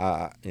good. So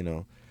I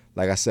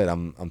like I said,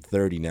 I'm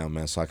 30 now,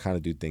 man. So I kind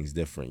of do things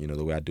different.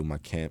 The way I do my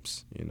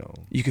camps.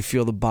 You can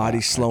feel the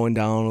body slowing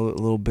down a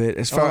little bit.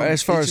 As far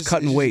as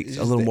cutting weight,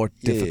 a little more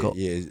difficult.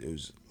 Yeah, it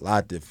was a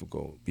lot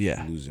difficult.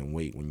 Yeah, losing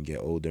weight when you get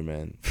older,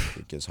 man.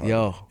 It gets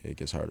harder. It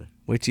gets harder.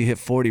 Wait till you hit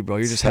 40, bro.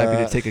 You're just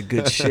happy to take a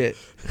good shit.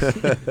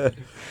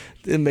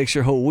 It makes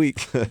your whole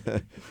week.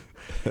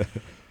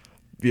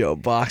 Yo,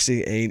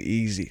 boxing ain't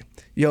easy.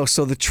 Yo,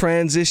 so the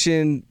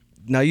transition.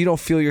 Now you don't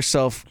feel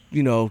yourself,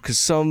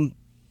 because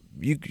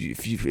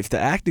if the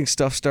acting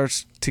stuff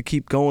starts to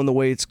keep going the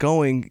way it's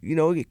going,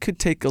 it could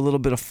take a little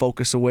bit of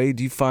focus away.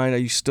 Do you find, are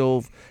you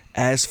still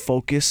as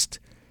focused?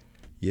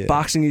 Yeah.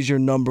 Boxing is your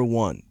number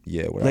one.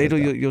 Yeah. Later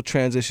you'll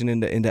transition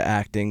into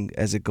acting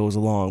as it goes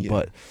along,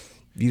 but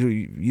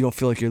you don't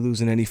feel like you're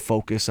losing any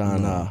focus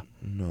on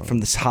from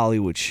this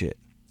Hollywood shit.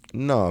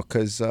 No,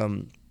 because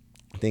the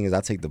thing is,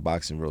 I take the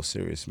boxing real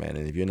serious, man.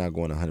 And if you're not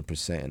going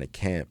 100% in a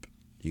camp,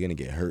 you're gonna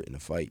get hurt in the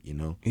fight,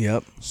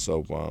 Yep.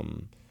 So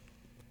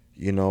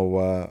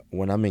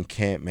when I'm in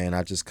camp, man,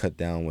 I just cut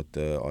down with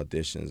the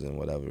auditions and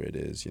whatever it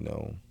is,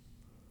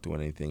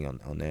 doing anything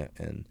on that.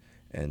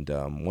 And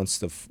once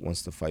the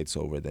fight's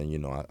over,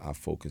 then I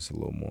focus a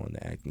little more on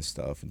the acting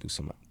stuff and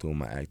doing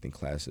my acting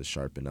classes,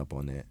 sharpen up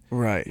on that.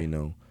 Right.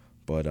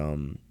 But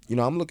I'm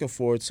looking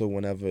forward to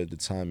whenever the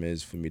time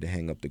is for me to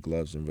hang up the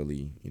gloves and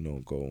really,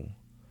 go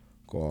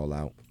all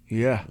out.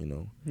 Yeah.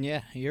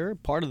 Yeah, you're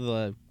part of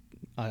the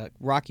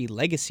Rocky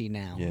legacy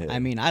now. Yeah. I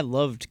mean, I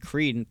loved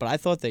Creed, but I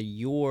thought that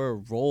your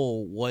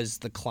role was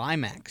the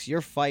climax.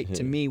 Your fight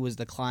to me was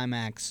the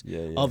climax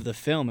of the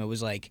film. It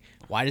was like,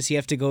 why does he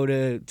have to go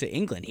to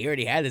England? He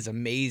already had this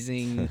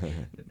amazing,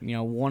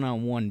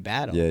 one-on-one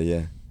battle.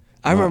 Yeah.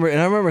 I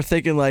remember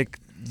thinking like,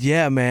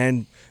 yeah,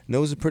 man. No,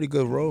 it was a pretty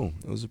good role.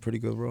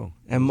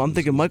 And I'm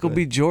thinking Michael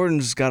B.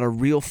 Jordan's got a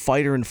real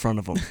fighter in front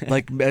of him.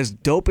 Like, as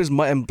dope as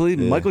and believe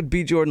me, Michael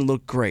B. Jordan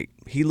looked great.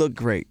 He looked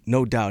great,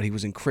 no doubt. He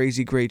was in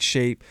crazy great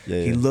shape.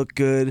 Yeah. He looked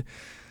good.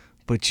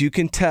 But you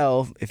can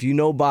tell, if you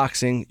know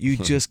boxing, you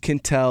just can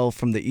tell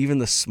from even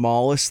the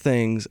smallest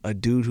things, a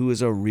dude who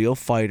is a real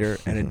fighter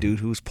and a dude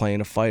who's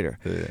playing a fighter.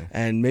 Yeah.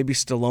 And maybe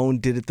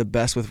Stallone did it the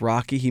best with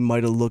Rocky. He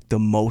might have looked the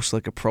most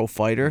like a pro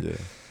fighter. Yeah.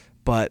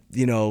 But,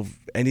 you know,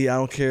 I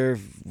don't care,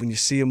 when you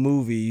see a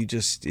movie,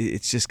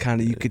 it's just kind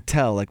of, you could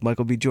tell. Like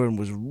Michael B. Jordan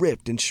was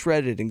ripped and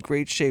shredded, in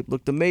great shape,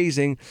 looked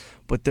amazing,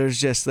 but there's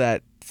just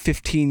that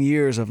 15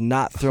 years of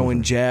not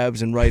throwing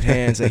jabs and right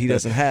hands that he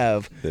doesn't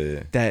have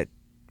that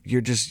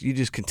you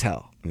just can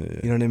tell. Yeah.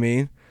 You know what I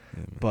mean?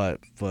 Yeah, but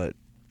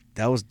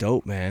that was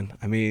dope, man.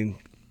 I mean,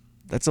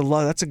 that's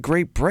a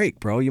great break,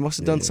 bro. You must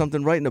have done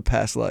something right in a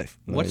past life.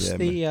 What's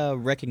the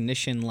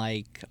recognition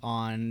like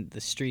on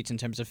the streets in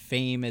terms of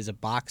fame as a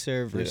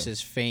boxer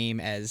versus fame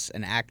as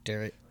an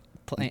actor,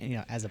 playing,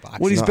 as a boxer?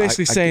 What he's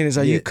basically saying is,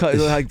 are you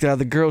like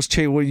the girls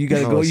chase? What you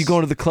gotta go? You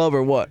going to the club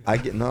or what?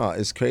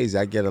 It's crazy.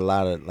 I get a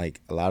lot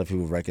of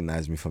people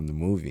recognize me from the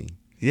movie.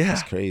 Yeah,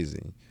 it's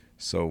crazy.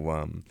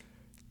 So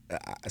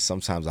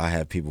sometimes I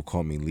have people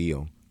call me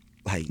Leo.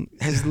 Like,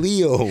 that's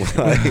Leo.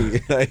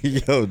 like,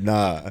 yo,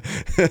 nah.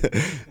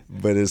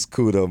 But it's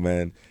cool though,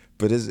 man.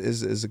 But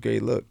it's a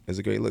great look. It's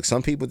a great look.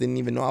 Some people didn't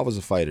even know I was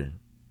a fighter.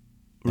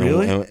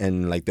 Really?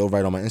 And like, they'll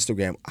write on my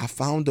Instagram, I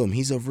found him.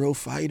 He's a real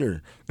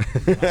fighter.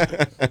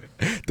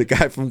 The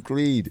guy from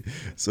Creed.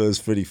 So it's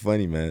pretty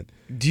funny, man.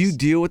 Do you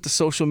deal with the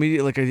social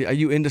media? Like, are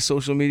you into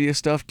social media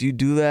stuff? Do you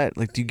do that?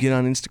 Like, do you get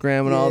on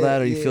Instagram and all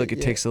that, or you feel like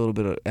it takes a little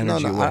bit of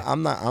energy away?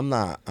 I'm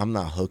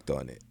not hooked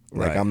on it.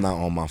 Like, I'm not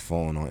on my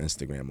phone on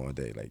Instagram all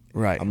day. Like,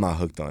 I'm not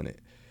hooked on it.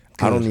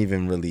 Good. I don't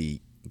even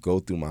really go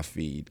through my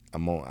feed.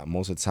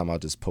 Most of the time I'll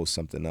just post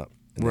something up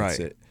and that's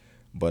it.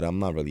 But I'm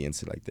not really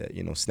into like that.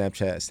 You know,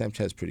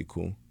 Snapchat's pretty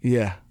cool.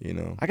 Yeah. You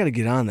know, I gotta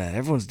get on that.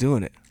 Everyone's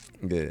doing it.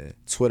 Yeah.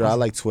 Twitter. I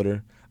like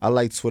Twitter. I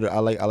like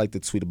to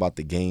tweet about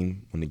the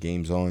game when the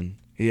game's on.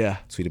 Yeah.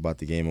 Tweet about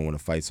the game, and when the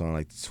fight's on, I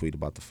like to tweet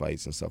about the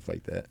fights and stuff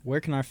like that. Where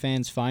can our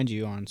fans find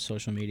you on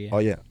social media? Oh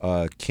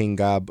yeah, King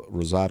Gab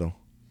Rosado.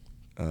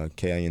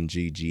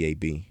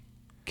 KINGGAB.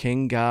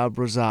 King Gab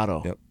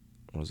Rosado. Yep,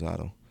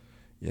 Rosado.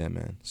 Yeah,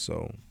 man.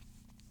 So,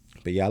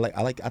 but yeah,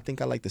 I think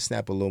I like the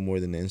Snap a little more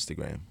than the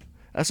Instagram.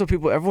 That's what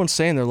everyone's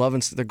saying.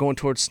 They're going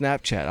towards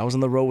Snapchat. I was on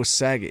the road with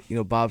Saget. You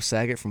know Bob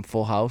Saget from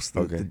Full House,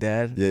 the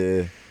dad.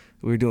 Yeah.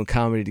 We were doing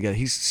comedy together.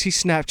 He's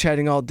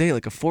Snapchatting all day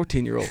like a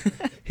 14-year-old.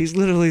 He's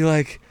literally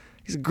like,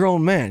 he's a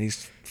grown man.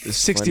 He's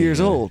 60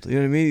 years old. You know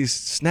what I mean? He's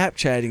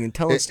Snapchatting and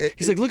telling us.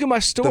 He's like, look at my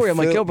story. I'm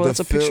like, yo, bro,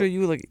 that's a picture of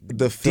you like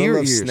the deer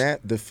ears.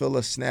 Snap. The fill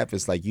of Snap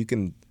is like,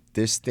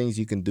 there's things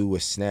you can do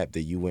with Snap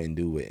that you wouldn't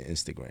do with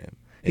Instagram.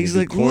 And he's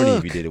like, corny look.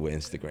 If you did it with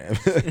Instagram.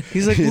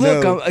 He's like,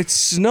 look, it's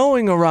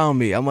snowing around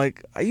me. I'm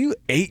like, are you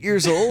 8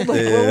 years old?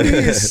 Like, what are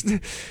you?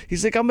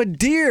 He's like, I'm a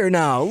deer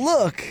now.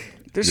 Look,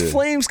 there's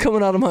flames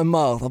coming out of my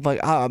mouth. I'm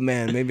like,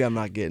 man, maybe I'm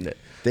not getting it.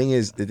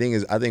 The thing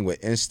is, I think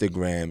with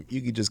Instagram,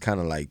 you could just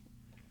kind of like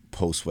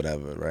post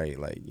whatever, right?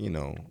 Like, you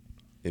know,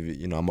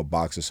 I'm a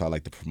boxer, so I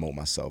like to promote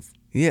myself.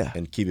 Yeah.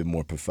 And keep it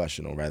more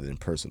professional rather than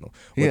personal.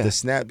 With the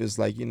Snap is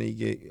like,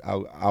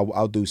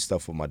 I'll do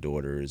stuff with my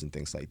daughters and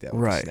things like that.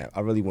 With the Snap.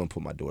 I really wouldn't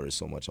put my daughters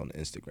so much on the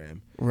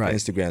Instagram. Right.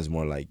 Instagram's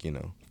more like,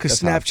 because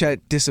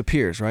Snapchat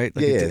disappears, right?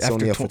 Like it's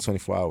only up for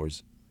 24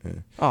 hours. Yeah.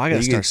 Oh, I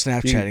gotta start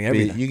Snapchatting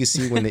everything. You can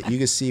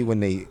see when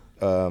they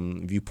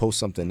if you post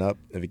something up,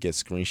 if it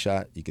gets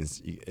screenshot,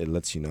 it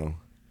lets you know.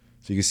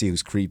 So you can see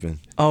who's creeping.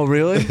 Oh,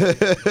 really?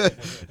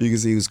 You can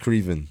see who's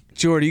creeping.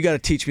 Jordy, you got to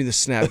teach me the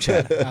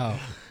Snapchat. Oh.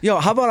 Yo,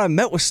 how about I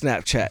met with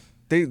Snapchat?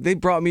 They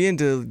brought me in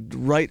to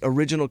write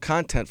original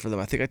content for them.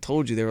 I think I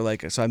told you. They were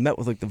like, so I met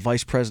with like the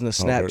vice president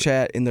of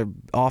Snapchat in their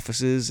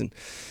offices, and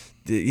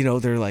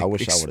they're like. I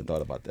wish I would have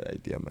thought about that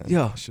idea, man.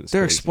 Yo,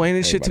 they're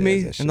explaining shit to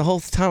me, and the whole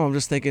time I'm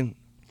just thinking,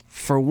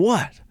 for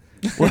what?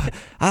 what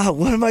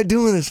am I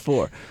doing this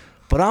for?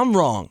 But I'm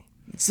wrong.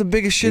 It's the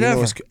biggest shit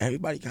ever.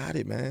 Everybody got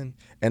it, man.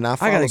 And I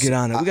gotta get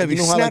on it. We gotta be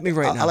snap me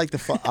right now.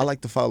 I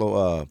like to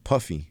follow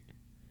Puffy.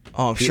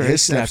 Oh, I'm sure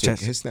his snaps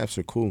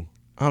are cool.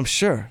 I'm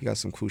sure he got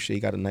some cool shit. He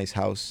got a nice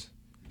house.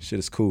 Shit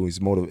is cool.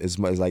 It's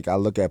like I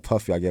look at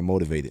Puffy, I get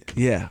motivated.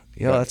 Yeah,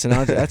 yo, that's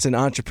an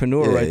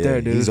entrepreneur right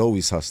there, dude. He's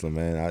always hustling,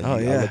 man.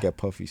 I look at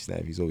Puffy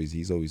Snap. He's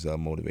always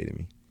motivated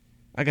me.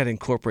 I got to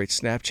incorporate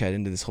Snapchat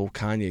into this whole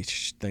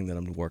Kanye thing that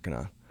I'm working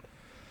on.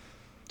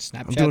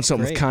 Snapchat's I'm doing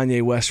something with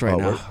Kanye West right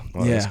now.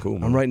 That's cool,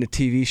 man. I'm writing a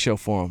TV show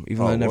for him,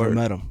 even though I never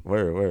met him.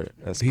 Word.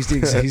 He's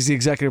the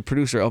executive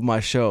producer of my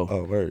show.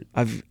 Oh, word.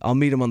 I'll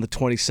meet him on the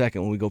 22nd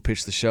when we go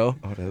pitch the show.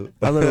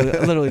 I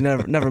literally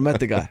never met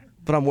the guy,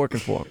 but I'm working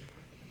for him.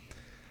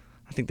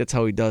 I think that's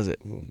how he does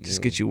it.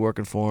 Just get you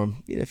working for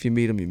him. If you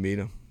meet him, you meet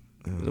him.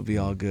 It'll be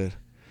all good.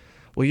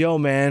 Well, yo,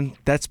 man,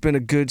 that's been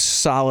a good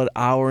solid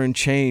hour and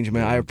change,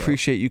 man. I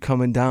appreciate you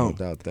coming down. No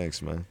doubt.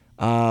 Thanks, man.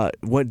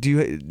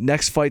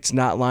 Next fight's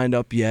not lined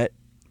up yet.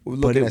 We're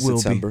looking at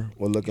September.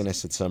 We're looking at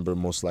September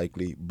most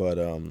likely, but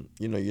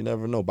you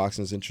never know.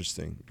 Boxing's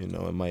interesting.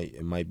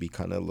 It might be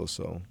Canelo,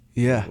 so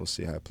we'll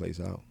see how it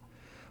plays out.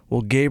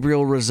 Well,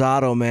 Gabriel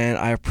Rosado, man,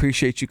 I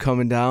appreciate you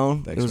coming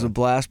down. Thanks, it was man. a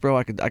blast, bro.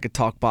 I could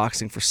talk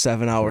boxing for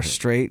 7 hours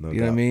straight. No You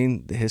know what I doubt.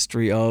 mean? The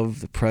history of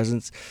the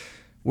presence.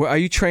 Where are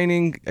you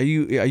training? Are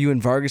you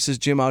in Vargas's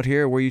gym out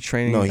here? Or where are you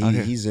training? No, out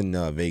here? he's in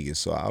Vegas.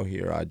 So out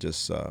here, I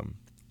just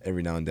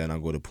every now and then I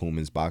go to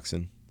Pullman's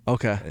Boxing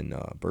Okay, in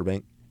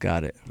Burbank.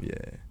 got it. Yeah,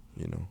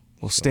 you know.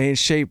 Well, So, stay in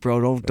shape, bro.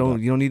 Don't doubt.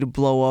 you don't need to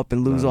blow up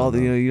and lose No, all no,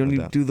 the. no, You don't no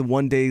need doubt. to do the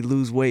one day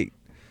lose weight.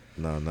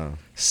 No.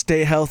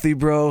 Stay healthy,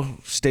 bro.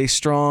 Stay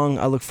strong.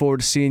 I look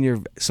forward to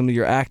seeing some of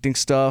your acting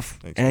stuff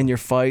Thanks, and man. your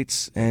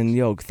fights. And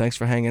yo, thanks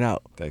for hanging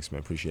out. Thanks, man.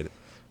 Appreciate it.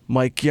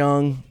 Mike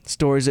Young,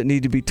 stories that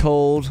need to be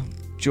told.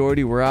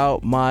 Jordy, we're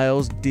out.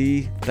 Miles,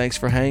 D, thanks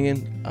for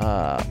hanging.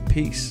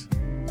 Peace.